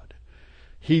God.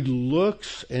 He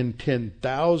looks, and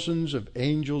 10,000s of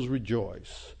angels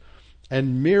rejoice,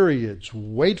 and myriads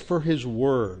wait for his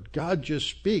word. God just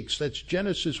speaks. That's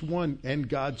Genesis 1, and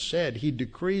God said. He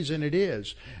decrees, and it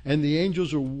is. And the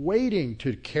angels are waiting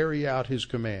to carry out his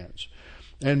commands.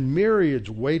 And myriads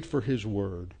wait for his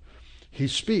word. He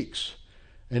speaks,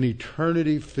 and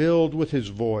eternity filled with his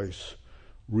voice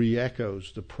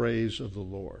re-echoes the praise of the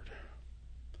Lord.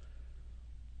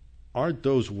 Aren't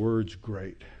those words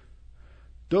great?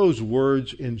 Those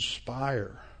words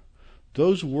inspire.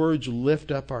 Those words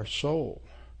lift up our soul.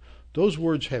 Those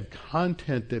words have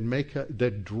content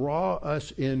that draw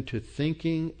us into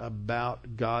thinking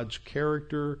about God's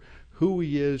character, who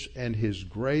he is, and his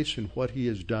grace, and what he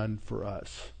has done for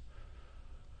us.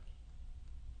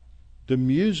 The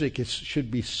music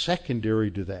should be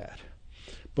secondary to that.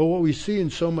 But what we see in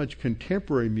so much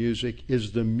contemporary music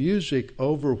is the music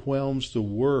overwhelms the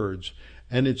words,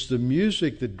 and it's the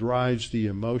music that drives the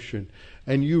emotion.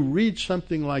 And you read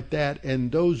something like that,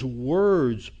 and those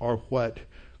words are what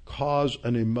cause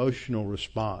an emotional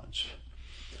response.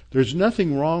 There's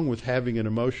nothing wrong with having an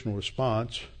emotional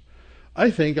response.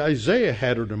 I think Isaiah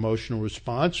had an emotional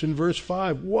response in verse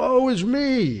 5. Woe is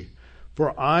me,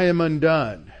 for I am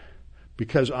undone,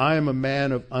 because I am a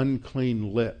man of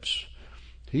unclean lips.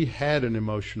 He had an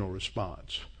emotional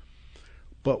response.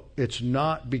 But it's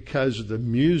not because of the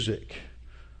music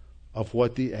of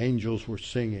what the angels were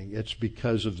singing. It's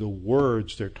because of the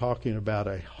words. They're talking about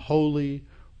a holy,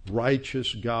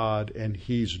 righteous God, and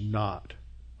he's not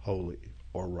holy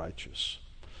or righteous.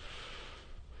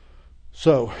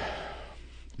 So,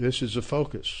 this is a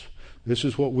focus. This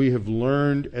is what we have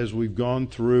learned as we've gone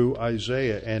through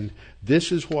Isaiah. And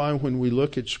this is why when we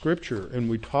look at Scripture and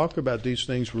we talk about these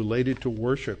things related to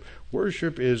worship,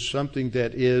 worship is something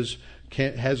that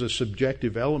has a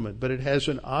subjective element, but it has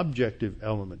an objective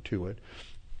element to it.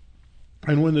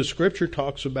 And when the Scripture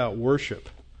talks about worship,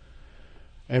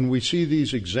 and we see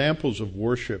these examples of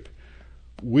worship,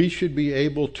 we should be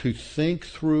able to think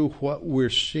through what we're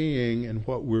seeing and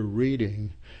what we're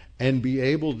reading, and be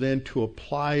able then to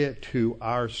apply it to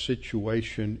our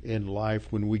situation in life.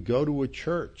 When we go to a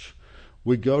church,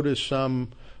 we go to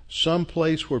some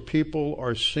place where people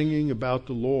are singing about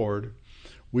the Lord,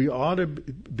 we ought to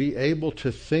be able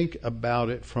to think about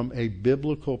it from a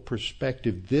biblical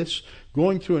perspective.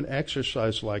 Going through an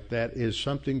exercise like that is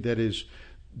something that is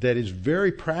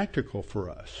very practical for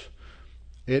us.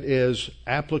 It is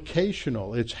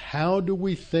applicational. It's how do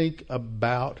we think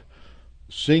about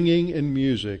singing and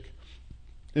music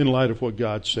in light of what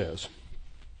God says.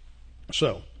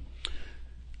 So,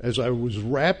 as I was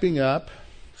wrapping up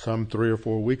some 3 or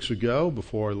 4 weeks ago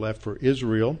before I left for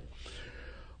Israel,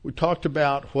 we talked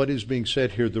about what is being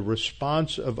said here, the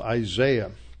response of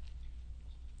Isaiah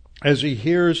as he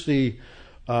hears the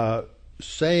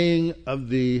saying of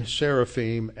the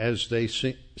seraphim as they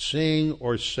sing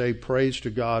or say praise to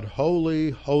God.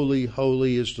 Holy, holy,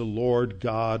 holy is the Lord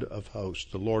God of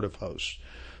hosts, the Lord of hosts.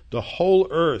 The whole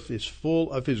earth is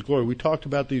full of his glory. We talked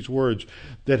about these words,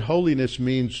 that holiness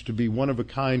means to be one of a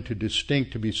kind, to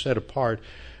distinct, to be set apart.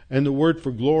 And the word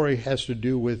for glory has to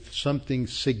do with something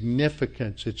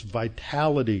significant, its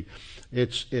vitality,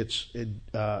 its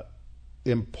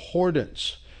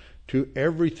importance to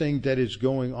everything that is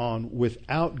going on.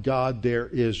 Without God, there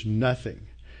is nothing.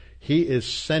 He is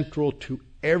central to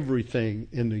everything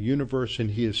in the universe,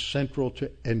 and He is central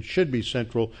to, and should be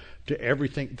central to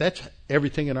everything. That's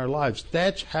everything in our lives.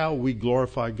 That's how we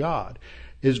glorify God,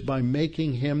 is by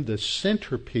making Him the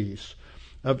centerpiece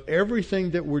of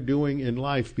everything that we're doing in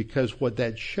life, because what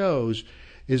that shows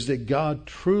is that God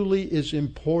truly is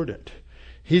important.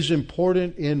 He's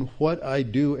important in what I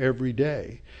do every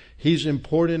day. He's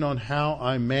important on how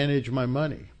I manage my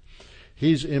money.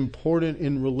 He's important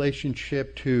in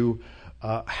relationship to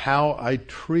how I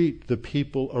treat the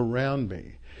people around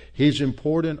me. He's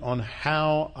important on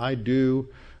how I do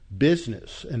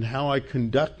business and how I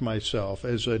conduct myself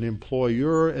as an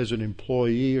employer, as an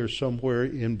employee, or somewhere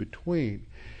in between.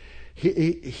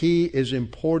 He is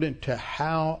important to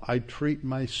how I treat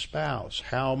my spouse,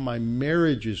 how my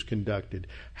marriage is conducted,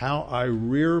 how I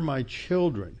rear my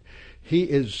children. He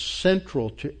is central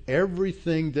to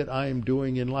everything that I am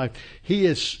doing in life. He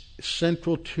is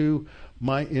central to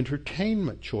my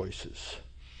entertainment choices.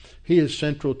 He is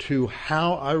central to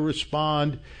how I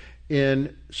respond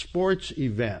in sports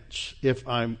events, if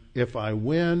I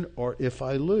win or if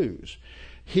I lose.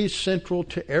 He's central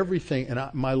to everything, and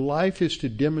my life is to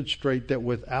demonstrate that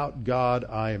without God,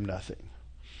 I am nothing.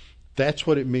 That's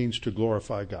what it means to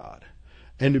glorify God.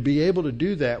 And to be able to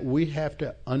do that, we have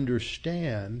to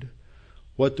understand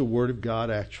what the Word of God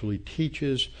actually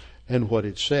teaches and what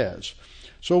it says.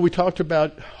 So we talked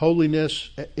about holiness.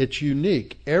 It's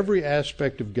unique. Every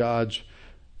aspect of God's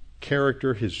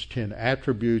character, His 10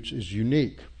 attributes, is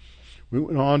unique. We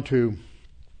went on to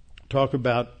talk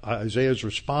about Isaiah's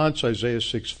response, Isaiah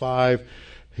 6:5.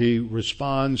 He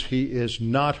responds, he is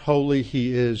not holy,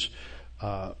 he is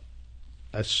a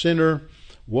sinner.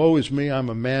 Woe is me, I'm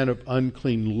a man of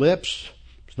unclean lips.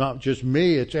 It's not just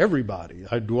me, it's everybody.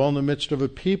 I dwell in the midst of a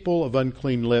people of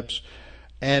unclean lips.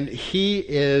 And he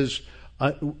is,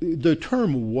 the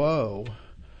term woe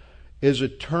is a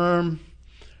term,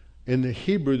 in the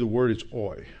Hebrew the word is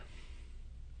oy.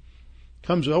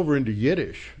 Comes over into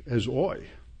Yiddish as oy.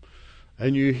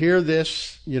 And you hear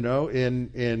this,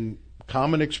 in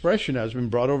common expression has been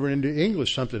brought over into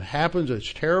English. Something happens,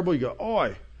 it's terrible, you go,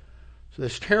 oy. So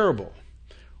that's terrible.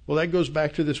 Well, that goes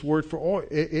back to this word for oy.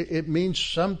 It means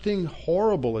something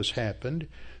horrible has happened.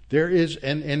 There is,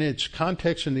 and in its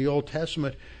context in the Old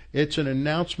Testament, it's an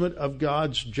announcement of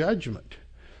God's judgment.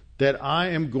 That I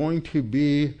am going to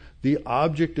be the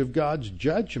object of God's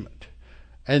judgment.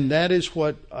 And that is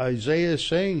what Isaiah is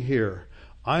saying here.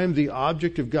 I am the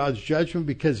object of God's judgment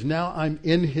because now I'm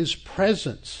in His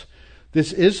presence.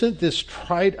 This isn't this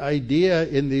trite idea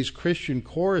in these Christian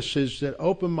choruses that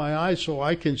open my eyes so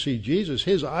I can see Jesus.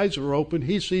 His eyes are open.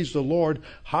 He sees the Lord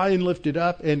high and lifted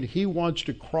up, and He wants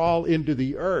to crawl into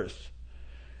the earth.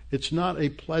 It's not a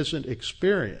pleasant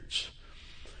experience.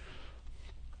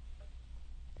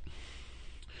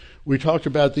 We talked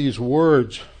about these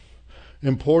words,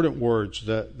 important words.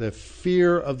 The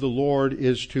fear of the Lord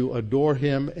is to adore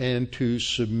Him and to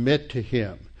submit to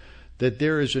Him. That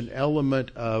there is an element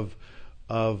of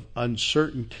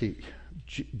uncertainty.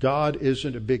 God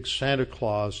isn't a big Santa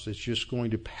Claus that's just going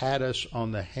to pat us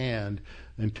on the hand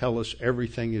and tell us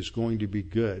everything is going to be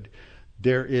good.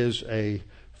 There is a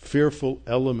fearful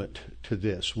element to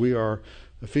this.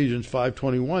 Ephesians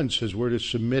 5:21 says we're to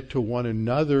submit to one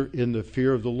another in the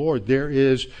fear of the Lord. There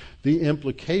is the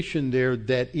implication there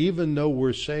that even though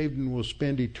we're saved and will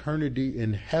spend eternity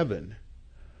in heaven,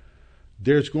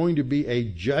 there's going to be a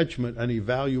judgment, an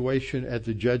evaluation at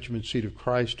the judgment seat of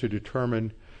Christ to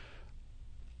determine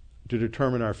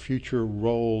our future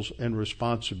roles and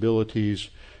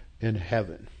responsibilities in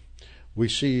heaven. We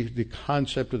see the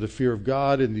concept of the fear of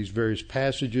God in these various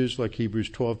passages like Hebrews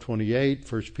 12:28,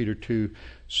 1 Peter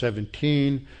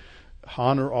 2:17.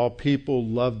 Honor all people,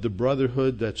 love the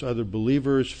brotherhood, that's other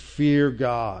believers, fear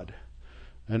God,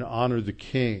 and honor the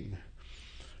king.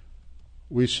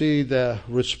 We see the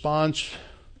response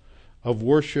of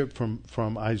worship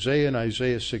from Isaiah in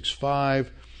Isaiah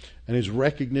 6:5 and his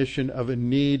recognition of a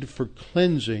need for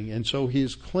cleansing. And so he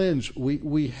is cleansed.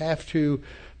 We have to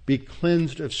be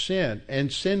cleansed of sin.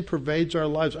 And sin pervades our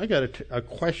lives. I got a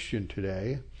question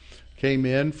today. Came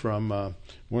in from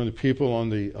one of the people on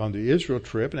the Israel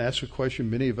trip and asked a question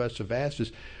many of us have asked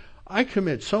is, I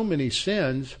commit so many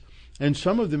sins, and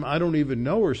some of them I don't even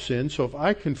know are sins. So if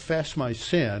I confess my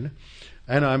sin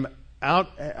and I'm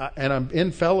out and I'm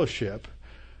in fellowship,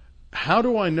 how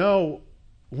do I know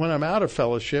when I'm out of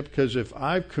fellowship? Because if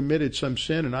I've committed some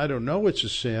sin and I don't know it's a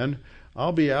sin,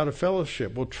 I'll be out of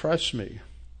fellowship. Well, trust me,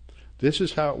 this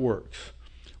is how it works.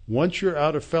 Once you're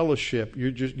out of fellowship,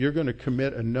 you're going to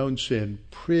commit a known sin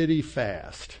pretty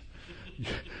fast.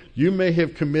 You may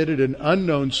have committed an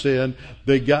unknown sin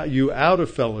that got you out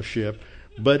of fellowship,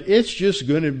 but it's just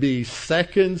going to be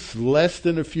seconds, less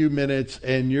than a few minutes,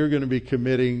 and you're going to be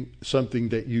committing something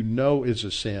that you know is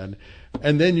a sin.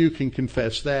 And then you can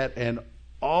confess that, and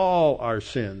all our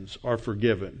sins are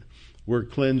forgiven. We're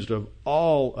cleansed of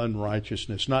all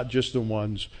unrighteousness, not just the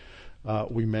ones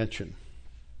we mentioned.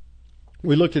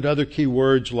 We looked at other key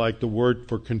words like the word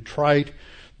for contrite,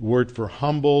 the word for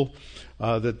humble,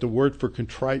 that the word for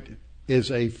contrite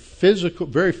is a physical,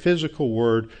 very physical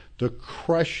word, the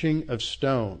crushing of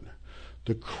stone,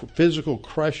 the physical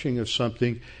crushing of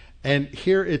something. And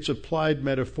here it's applied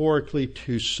metaphorically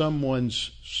to someone's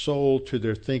soul, to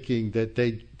their thinking, that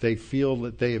they feel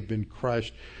that they have been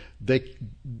crushed.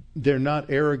 They're not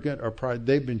arrogant or proud.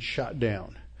 They've been shot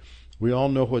down. We all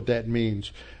know what that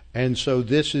means. And so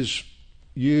this is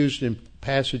used in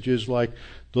passages like,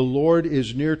 the Lord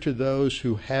is near to those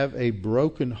who have a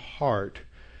broken heart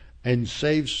and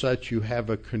saves such who have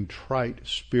a contrite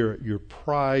spirit. Your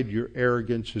pride, your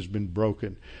arrogance has been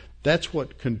broken. That's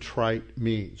what contrite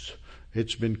means.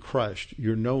 It's been crushed.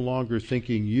 You're no longer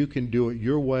thinking you can do it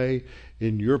your way,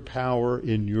 in your power,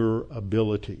 in your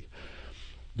ability.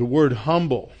 The word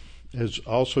humble is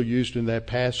also used in that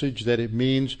passage, that it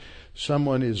means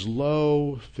someone is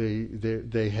low,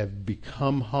 they have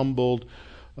become humbled.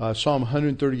 Psalm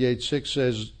 138:6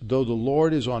 says, though the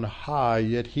Lord is on high,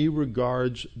 yet he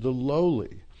regards the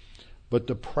lowly, but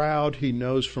the proud he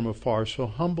knows from afar. So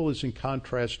humble is in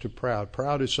contrast to proud.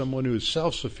 Proud is someone who is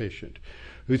self-sufficient,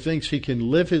 who thinks he can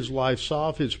live his life,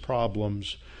 solve his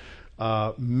problems,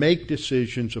 make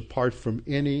decisions apart from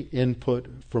any input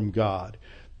from God,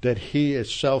 that he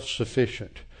is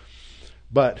self-sufficient.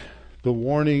 But the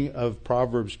warning of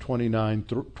Proverbs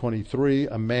 29:23,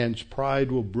 a man's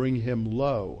pride will bring him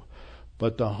low,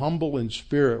 but the humble in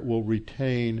spirit will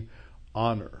retain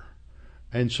honor.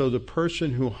 And so the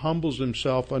person who humbles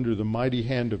himself under the mighty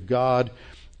hand of God,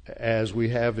 as we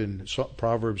have in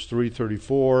Proverbs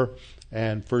 3:34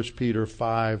 and 1 Peter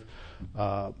 5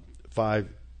 at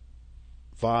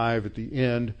the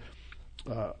end,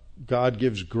 God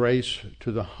gives grace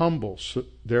to the humble. So,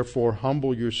 therefore,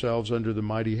 humble yourselves under the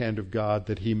mighty hand of God,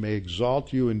 that he may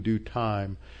exalt you in due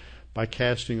time by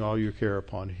casting all your care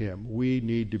upon him. We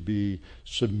need to be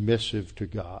submissive to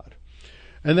God.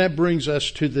 And that brings us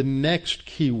to the next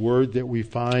key word that we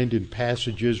find in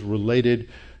passages related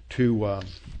to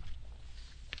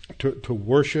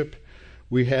worship.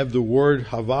 We have the word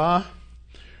hava,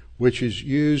 which is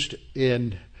used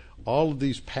in all of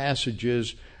these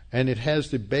passages, and it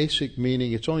has the basic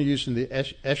meaning. It's only used in the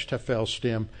eshtafel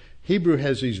stem. Hebrew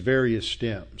has these various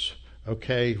stems.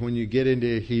 Okay, when you get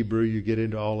into Hebrew, you get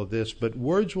into all of this. But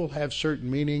words will have certain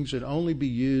meanings and only be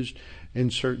used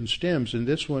in certain stems. And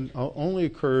this one only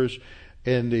occurs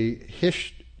in the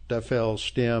hishtafel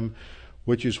stem,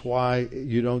 which is why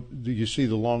you see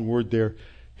the long word there,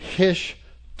 hish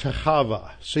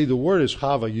tahava. See, the word is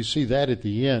hava. You see that at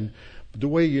the end. The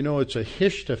way you know it's a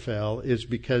hishtafel is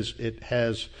because it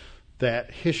has that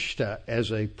hishta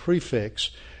as a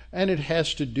prefix, and it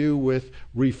has to do with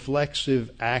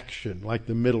reflexive action, like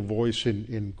the middle voice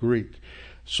in Greek.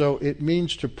 So it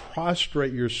means to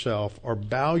prostrate yourself or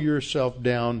bow yourself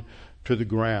down to the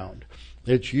ground.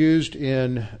 It's used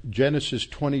in Genesis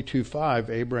 22:5.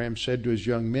 Abraham said to his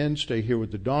young men, stay here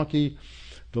with the donkey.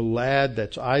 The lad,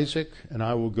 that's Isaac, and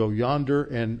I will go yonder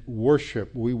and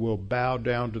worship. We will bow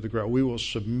down to the ground. We will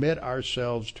submit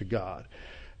ourselves to God.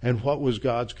 And what was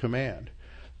God's command?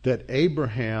 That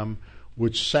Abraham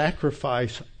would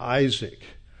sacrifice Isaac,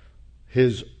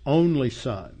 his only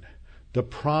son, the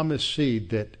promised seed,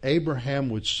 that Abraham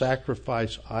would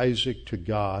sacrifice Isaac to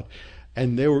God,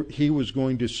 and he was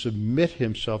going to submit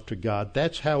himself to God.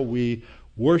 That's how we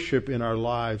worship in our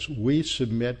lives. We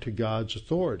submit to God's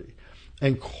authority.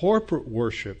 And corporate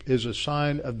worship is a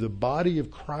sign of the body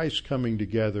of Christ coming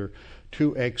together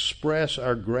to express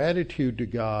our gratitude to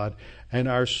God and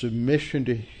our submission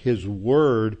to his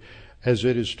word as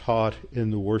it is taught in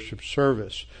the worship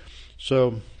service.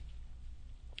 So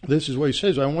this is what he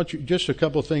says. I want you, just a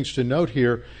couple of things to note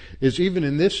here, is even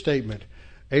in this statement,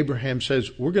 Abraham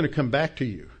says, we're going to come back to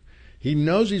you. He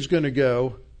knows he's going to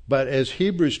go, but as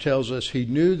Hebrews tells us, he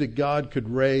knew that God could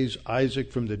raise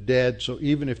Isaac from the dead, so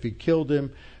even if he killed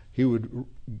him, he would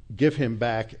give him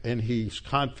back, and he's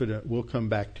confident, we'll come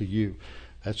back to you.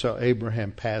 That's how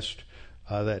Abraham passed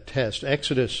that test.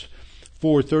 Exodus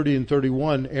 4:30 and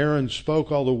 31, Aaron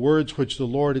spoke all the words which the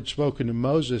Lord had spoken to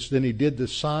Moses. Then he did the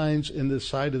signs in the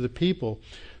sight of the people.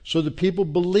 So the people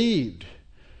believed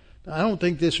I don't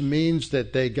think this means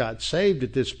that they got saved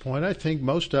at this point. I think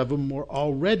most of them were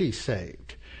already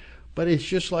saved. But it's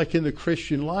just like in the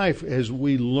Christian life, as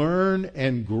we learn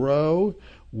and grow,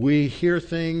 we hear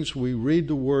things, we read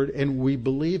the Word, and we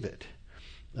believe it.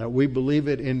 We believe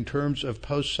it in terms of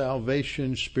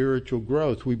post-salvation spiritual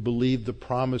growth. We believe the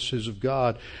promises of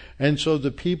God. And so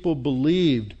the people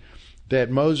believed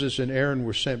that Moses and Aaron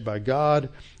were sent by God.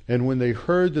 And when they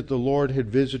heard that the Lord had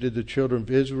visited the children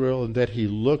of Israel and that he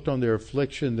looked on their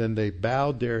affliction, then they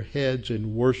bowed their heads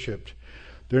and worshiped.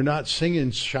 They're not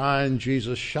singing Shine,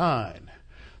 Jesus, Shine.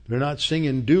 They're not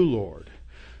singing Do, Lord.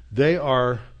 They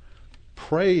are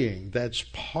praying. That's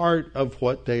part of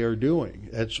what they are doing.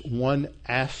 That's one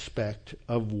aspect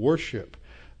of worship.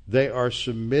 They are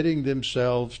submitting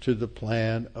themselves to the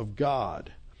plan of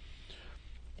God.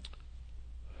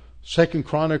 2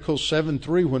 Chronicles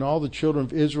 7:3, when all the children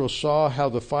of Israel saw how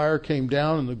the fire came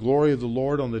down and the glory of the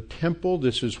Lord on the temple,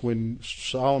 this is when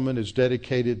Solomon has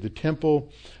dedicated the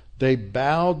temple, they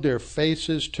bowed their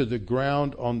faces to the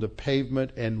ground on the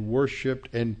pavement and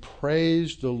worshipped and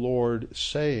praised the Lord,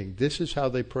 saying, this is how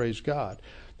they praised God.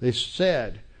 They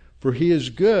said, for he is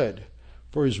good,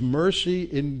 for his mercy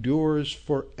endures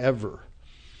forever.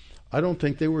 I don't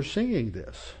think they were singing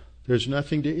this. There's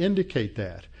nothing to indicate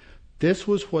that. This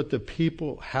was what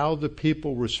how the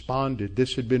people responded.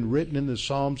 This had been written in the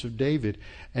Psalms of David,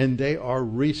 and they are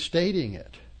restating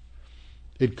it.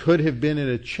 It could have been in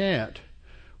a chant,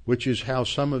 which is how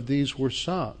some of these were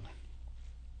sung.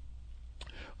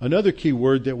 Another key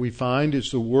word that we find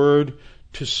is the word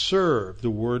to serve,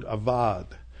 the word avad.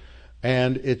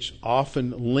 And it's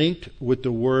often linked with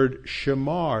the word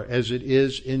shamar, as it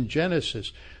is in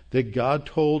Genesis, that God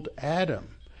told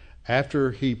Adam,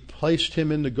 after he placed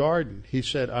him in the garden, he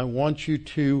said, I want you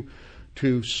to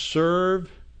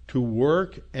serve, to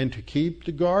work, and to keep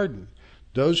the garden.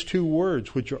 Those two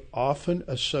words, which are often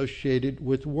associated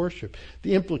with worship.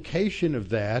 The implication of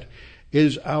that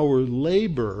is our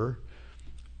labor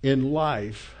in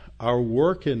life, our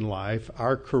work in life,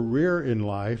 our career in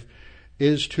life,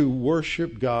 is to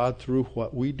worship God through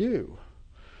what we do.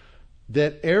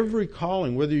 That every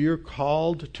calling, whether you're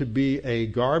called to be a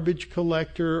garbage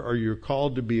collector, or you're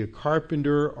called to be a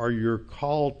carpenter, or you're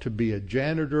called to be a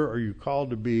janitor, or you're called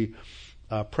to be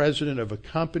a president of a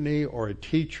company or a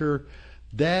teacher,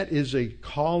 that is a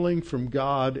calling from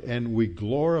God, and we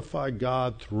glorify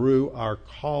God through our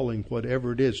calling,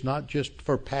 whatever it is, not just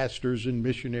for pastors and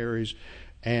missionaries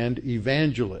and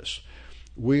evangelists.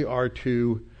 We are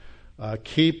to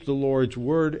keep the Lord's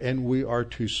word, and we are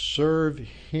to serve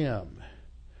him.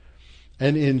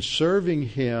 And in serving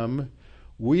him,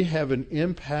 we have an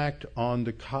impact on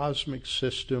the cosmic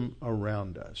system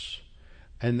around us.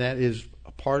 And that is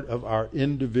a part of our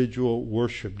individual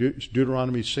worship.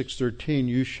 Deuteronomy 6:13,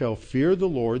 you shall fear the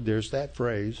Lord. There's that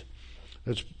phrase.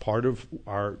 That's part of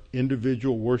our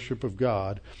individual worship of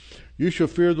God. You shall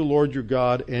fear the Lord your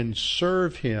God and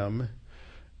serve him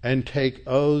and take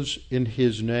oaths in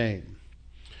his name.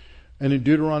 And in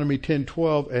Deuteronomy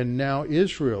 10:12, and now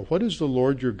Israel, what does the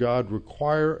Lord your God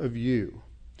require of you?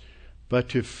 But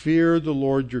to fear the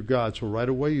Lord your God. So right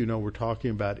away, you know, we're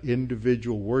talking about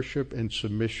individual worship and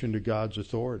submission to God's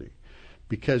authority,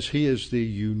 because he is the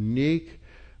unique,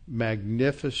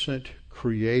 magnificent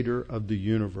creator of the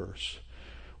universe.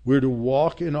 We're to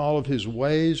walk in all of his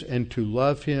ways and to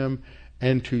love him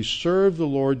and to serve the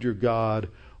Lord your God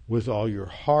with all your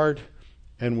heart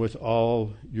and with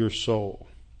all your soul.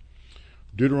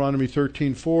 Deuteronomy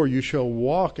 13:4, you shall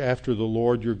walk after the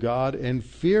Lord your God and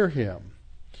fear him.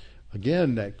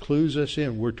 Again, that clues us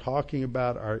in. We're talking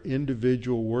about our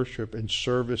individual worship and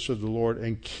service of the Lord,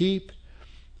 and keep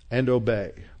and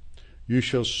obey. You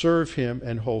shall serve him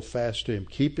and hold fast to him.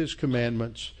 Keep his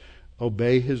commandments,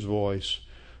 obey his voice,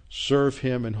 serve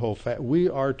him and hold fast. We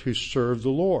are to serve the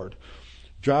Lord.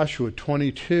 Joshua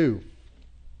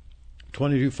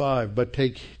 22:5, but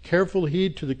take careful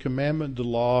heed to the commandment, the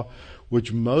law,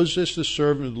 which Moses, the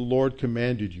servant of the Lord,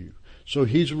 commanded you. So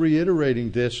he's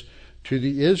reiterating this to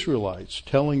the Israelites,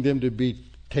 telling them to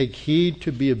take heed,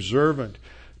 to be observant,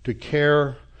 to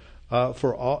care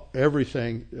for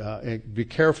everything, and be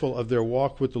careful of their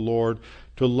walk with the Lord,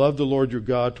 to love the Lord your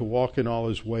God, to walk in all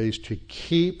his ways, to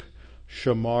keep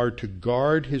shamar, to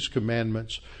guard his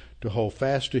commandments, to hold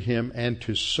fast to him, and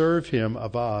to serve him,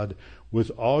 avad,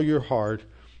 with all your heart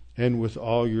and with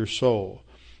all your soul.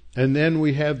 And then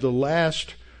we have the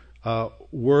last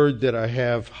word that I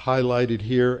have highlighted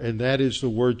here, and that is the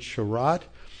word sharat,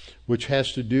 which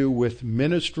has to do with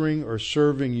ministering or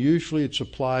serving. Usually it's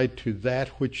applied to that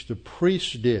which the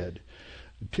priests did.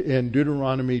 In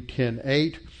Deuteronomy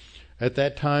 10:8, At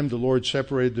that time the Lord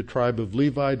separated the tribe of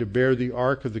Levi to bear the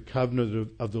ark of the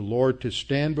covenant of the Lord, to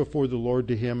stand before the Lord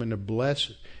to him and to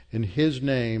bless in his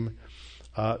name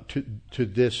to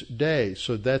this day.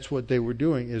 So that's what they were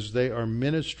doing, is they are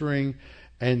ministering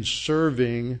and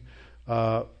serving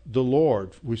the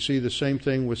Lord. We see the same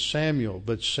thing with Samuel,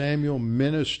 but Samuel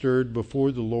ministered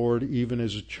before the Lord even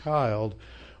as a child,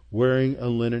 wearing a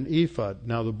linen ephod.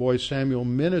 Now the boy Samuel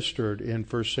ministered in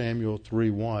 1 Samuel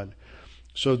 3:1.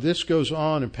 So this goes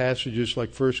on in passages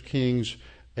like 1 Kings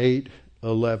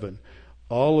 8:11.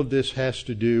 All of this has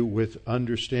to do with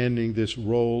understanding this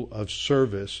role of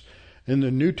service. In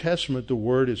the New Testament, the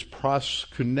word is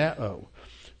proskuneo.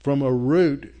 From a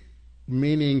root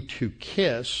meaning to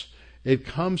kiss, it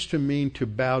comes to mean to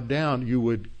bow down. You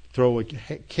would throw a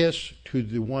kiss to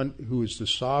the one who is the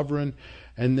sovereign,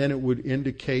 and then it would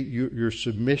indicate your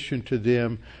submission to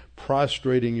them,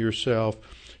 prostrating yourself.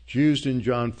 It's used in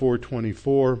John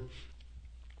 4:24.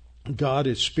 God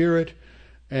is spirit,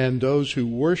 and those who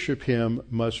worship him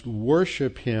must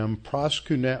worship him,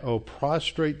 proskuneo,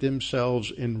 prostrate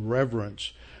themselves in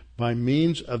reverence by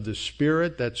means of the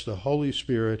Spirit, that's the Holy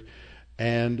Spirit,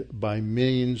 and by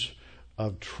means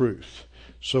of truth.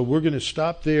 So we're going to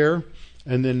stop there,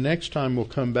 and then next time we'll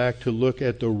come back to look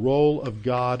at the role of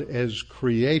God as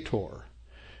creator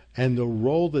and the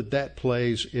role that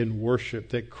plays in worship,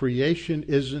 that creation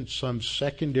isn't some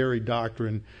secondary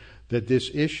doctrine, that this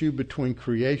issue between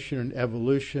creation and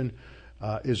evolution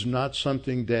is not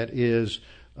something that is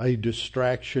a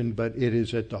distraction, but it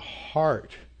is at the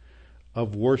heart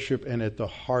of worship and at the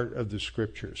heart of the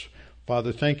Scriptures.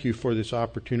 Father, thank you for this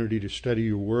opportunity to study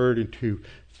your word and to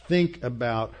think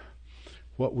about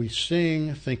what we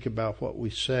sing, think about what we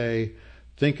say,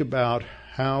 think about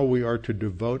how we are to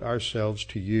devote ourselves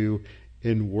to you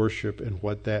in worship and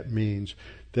what that means.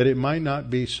 That it might not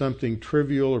be something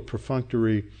trivial or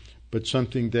perfunctory, but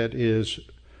something that is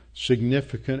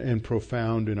significant and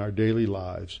profound in our daily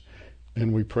lives.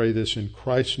 And we pray this in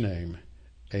Christ's name.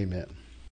 Amen.